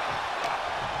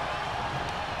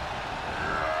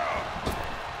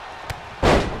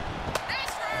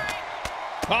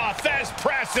 Thez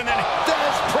press and then...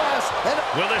 Thez press. And...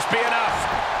 Will this be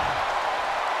enough?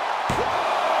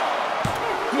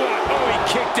 Oh, he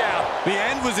kicked out. The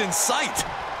end was in sight.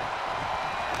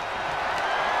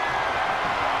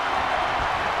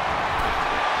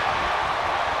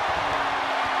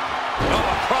 Oh,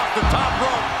 across the top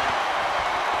rope.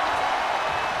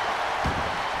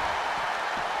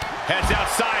 Heads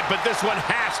outside, but this one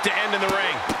has to end in the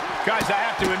ring. Guys, I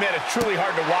have to admit, it's truly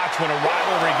hard to watch when a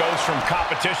rivalry goes from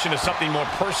competition to something more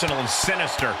personal and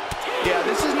sinister. Yeah,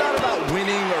 this is not about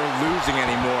winning or losing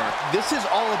anymore. This is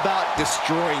all about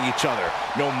destroying each other,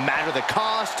 no matter the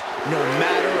cost, no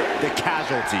matter the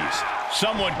casualties.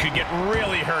 Someone could get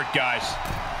really hurt, guys.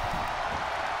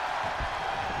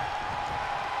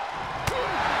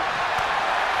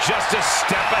 just a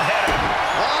step ahead of him.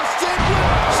 Austin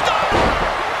will stop.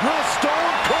 Will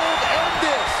Stone Cold end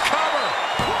this? Cover.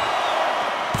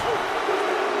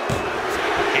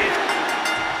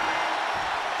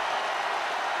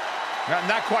 I'm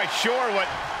not quite sure what.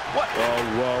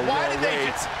 Why did they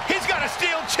just... He's got a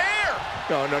steel chair.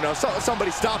 No.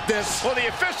 Somebody stop this. Well, the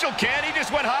official can't. He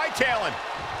just went hightailing.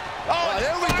 Oh,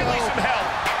 there we finally go. some help.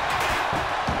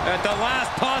 At the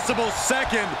last possible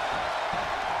second.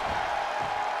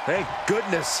 Thank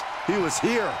goodness he was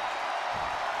here.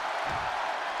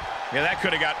 Yeah, that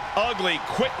could have got ugly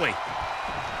quickly.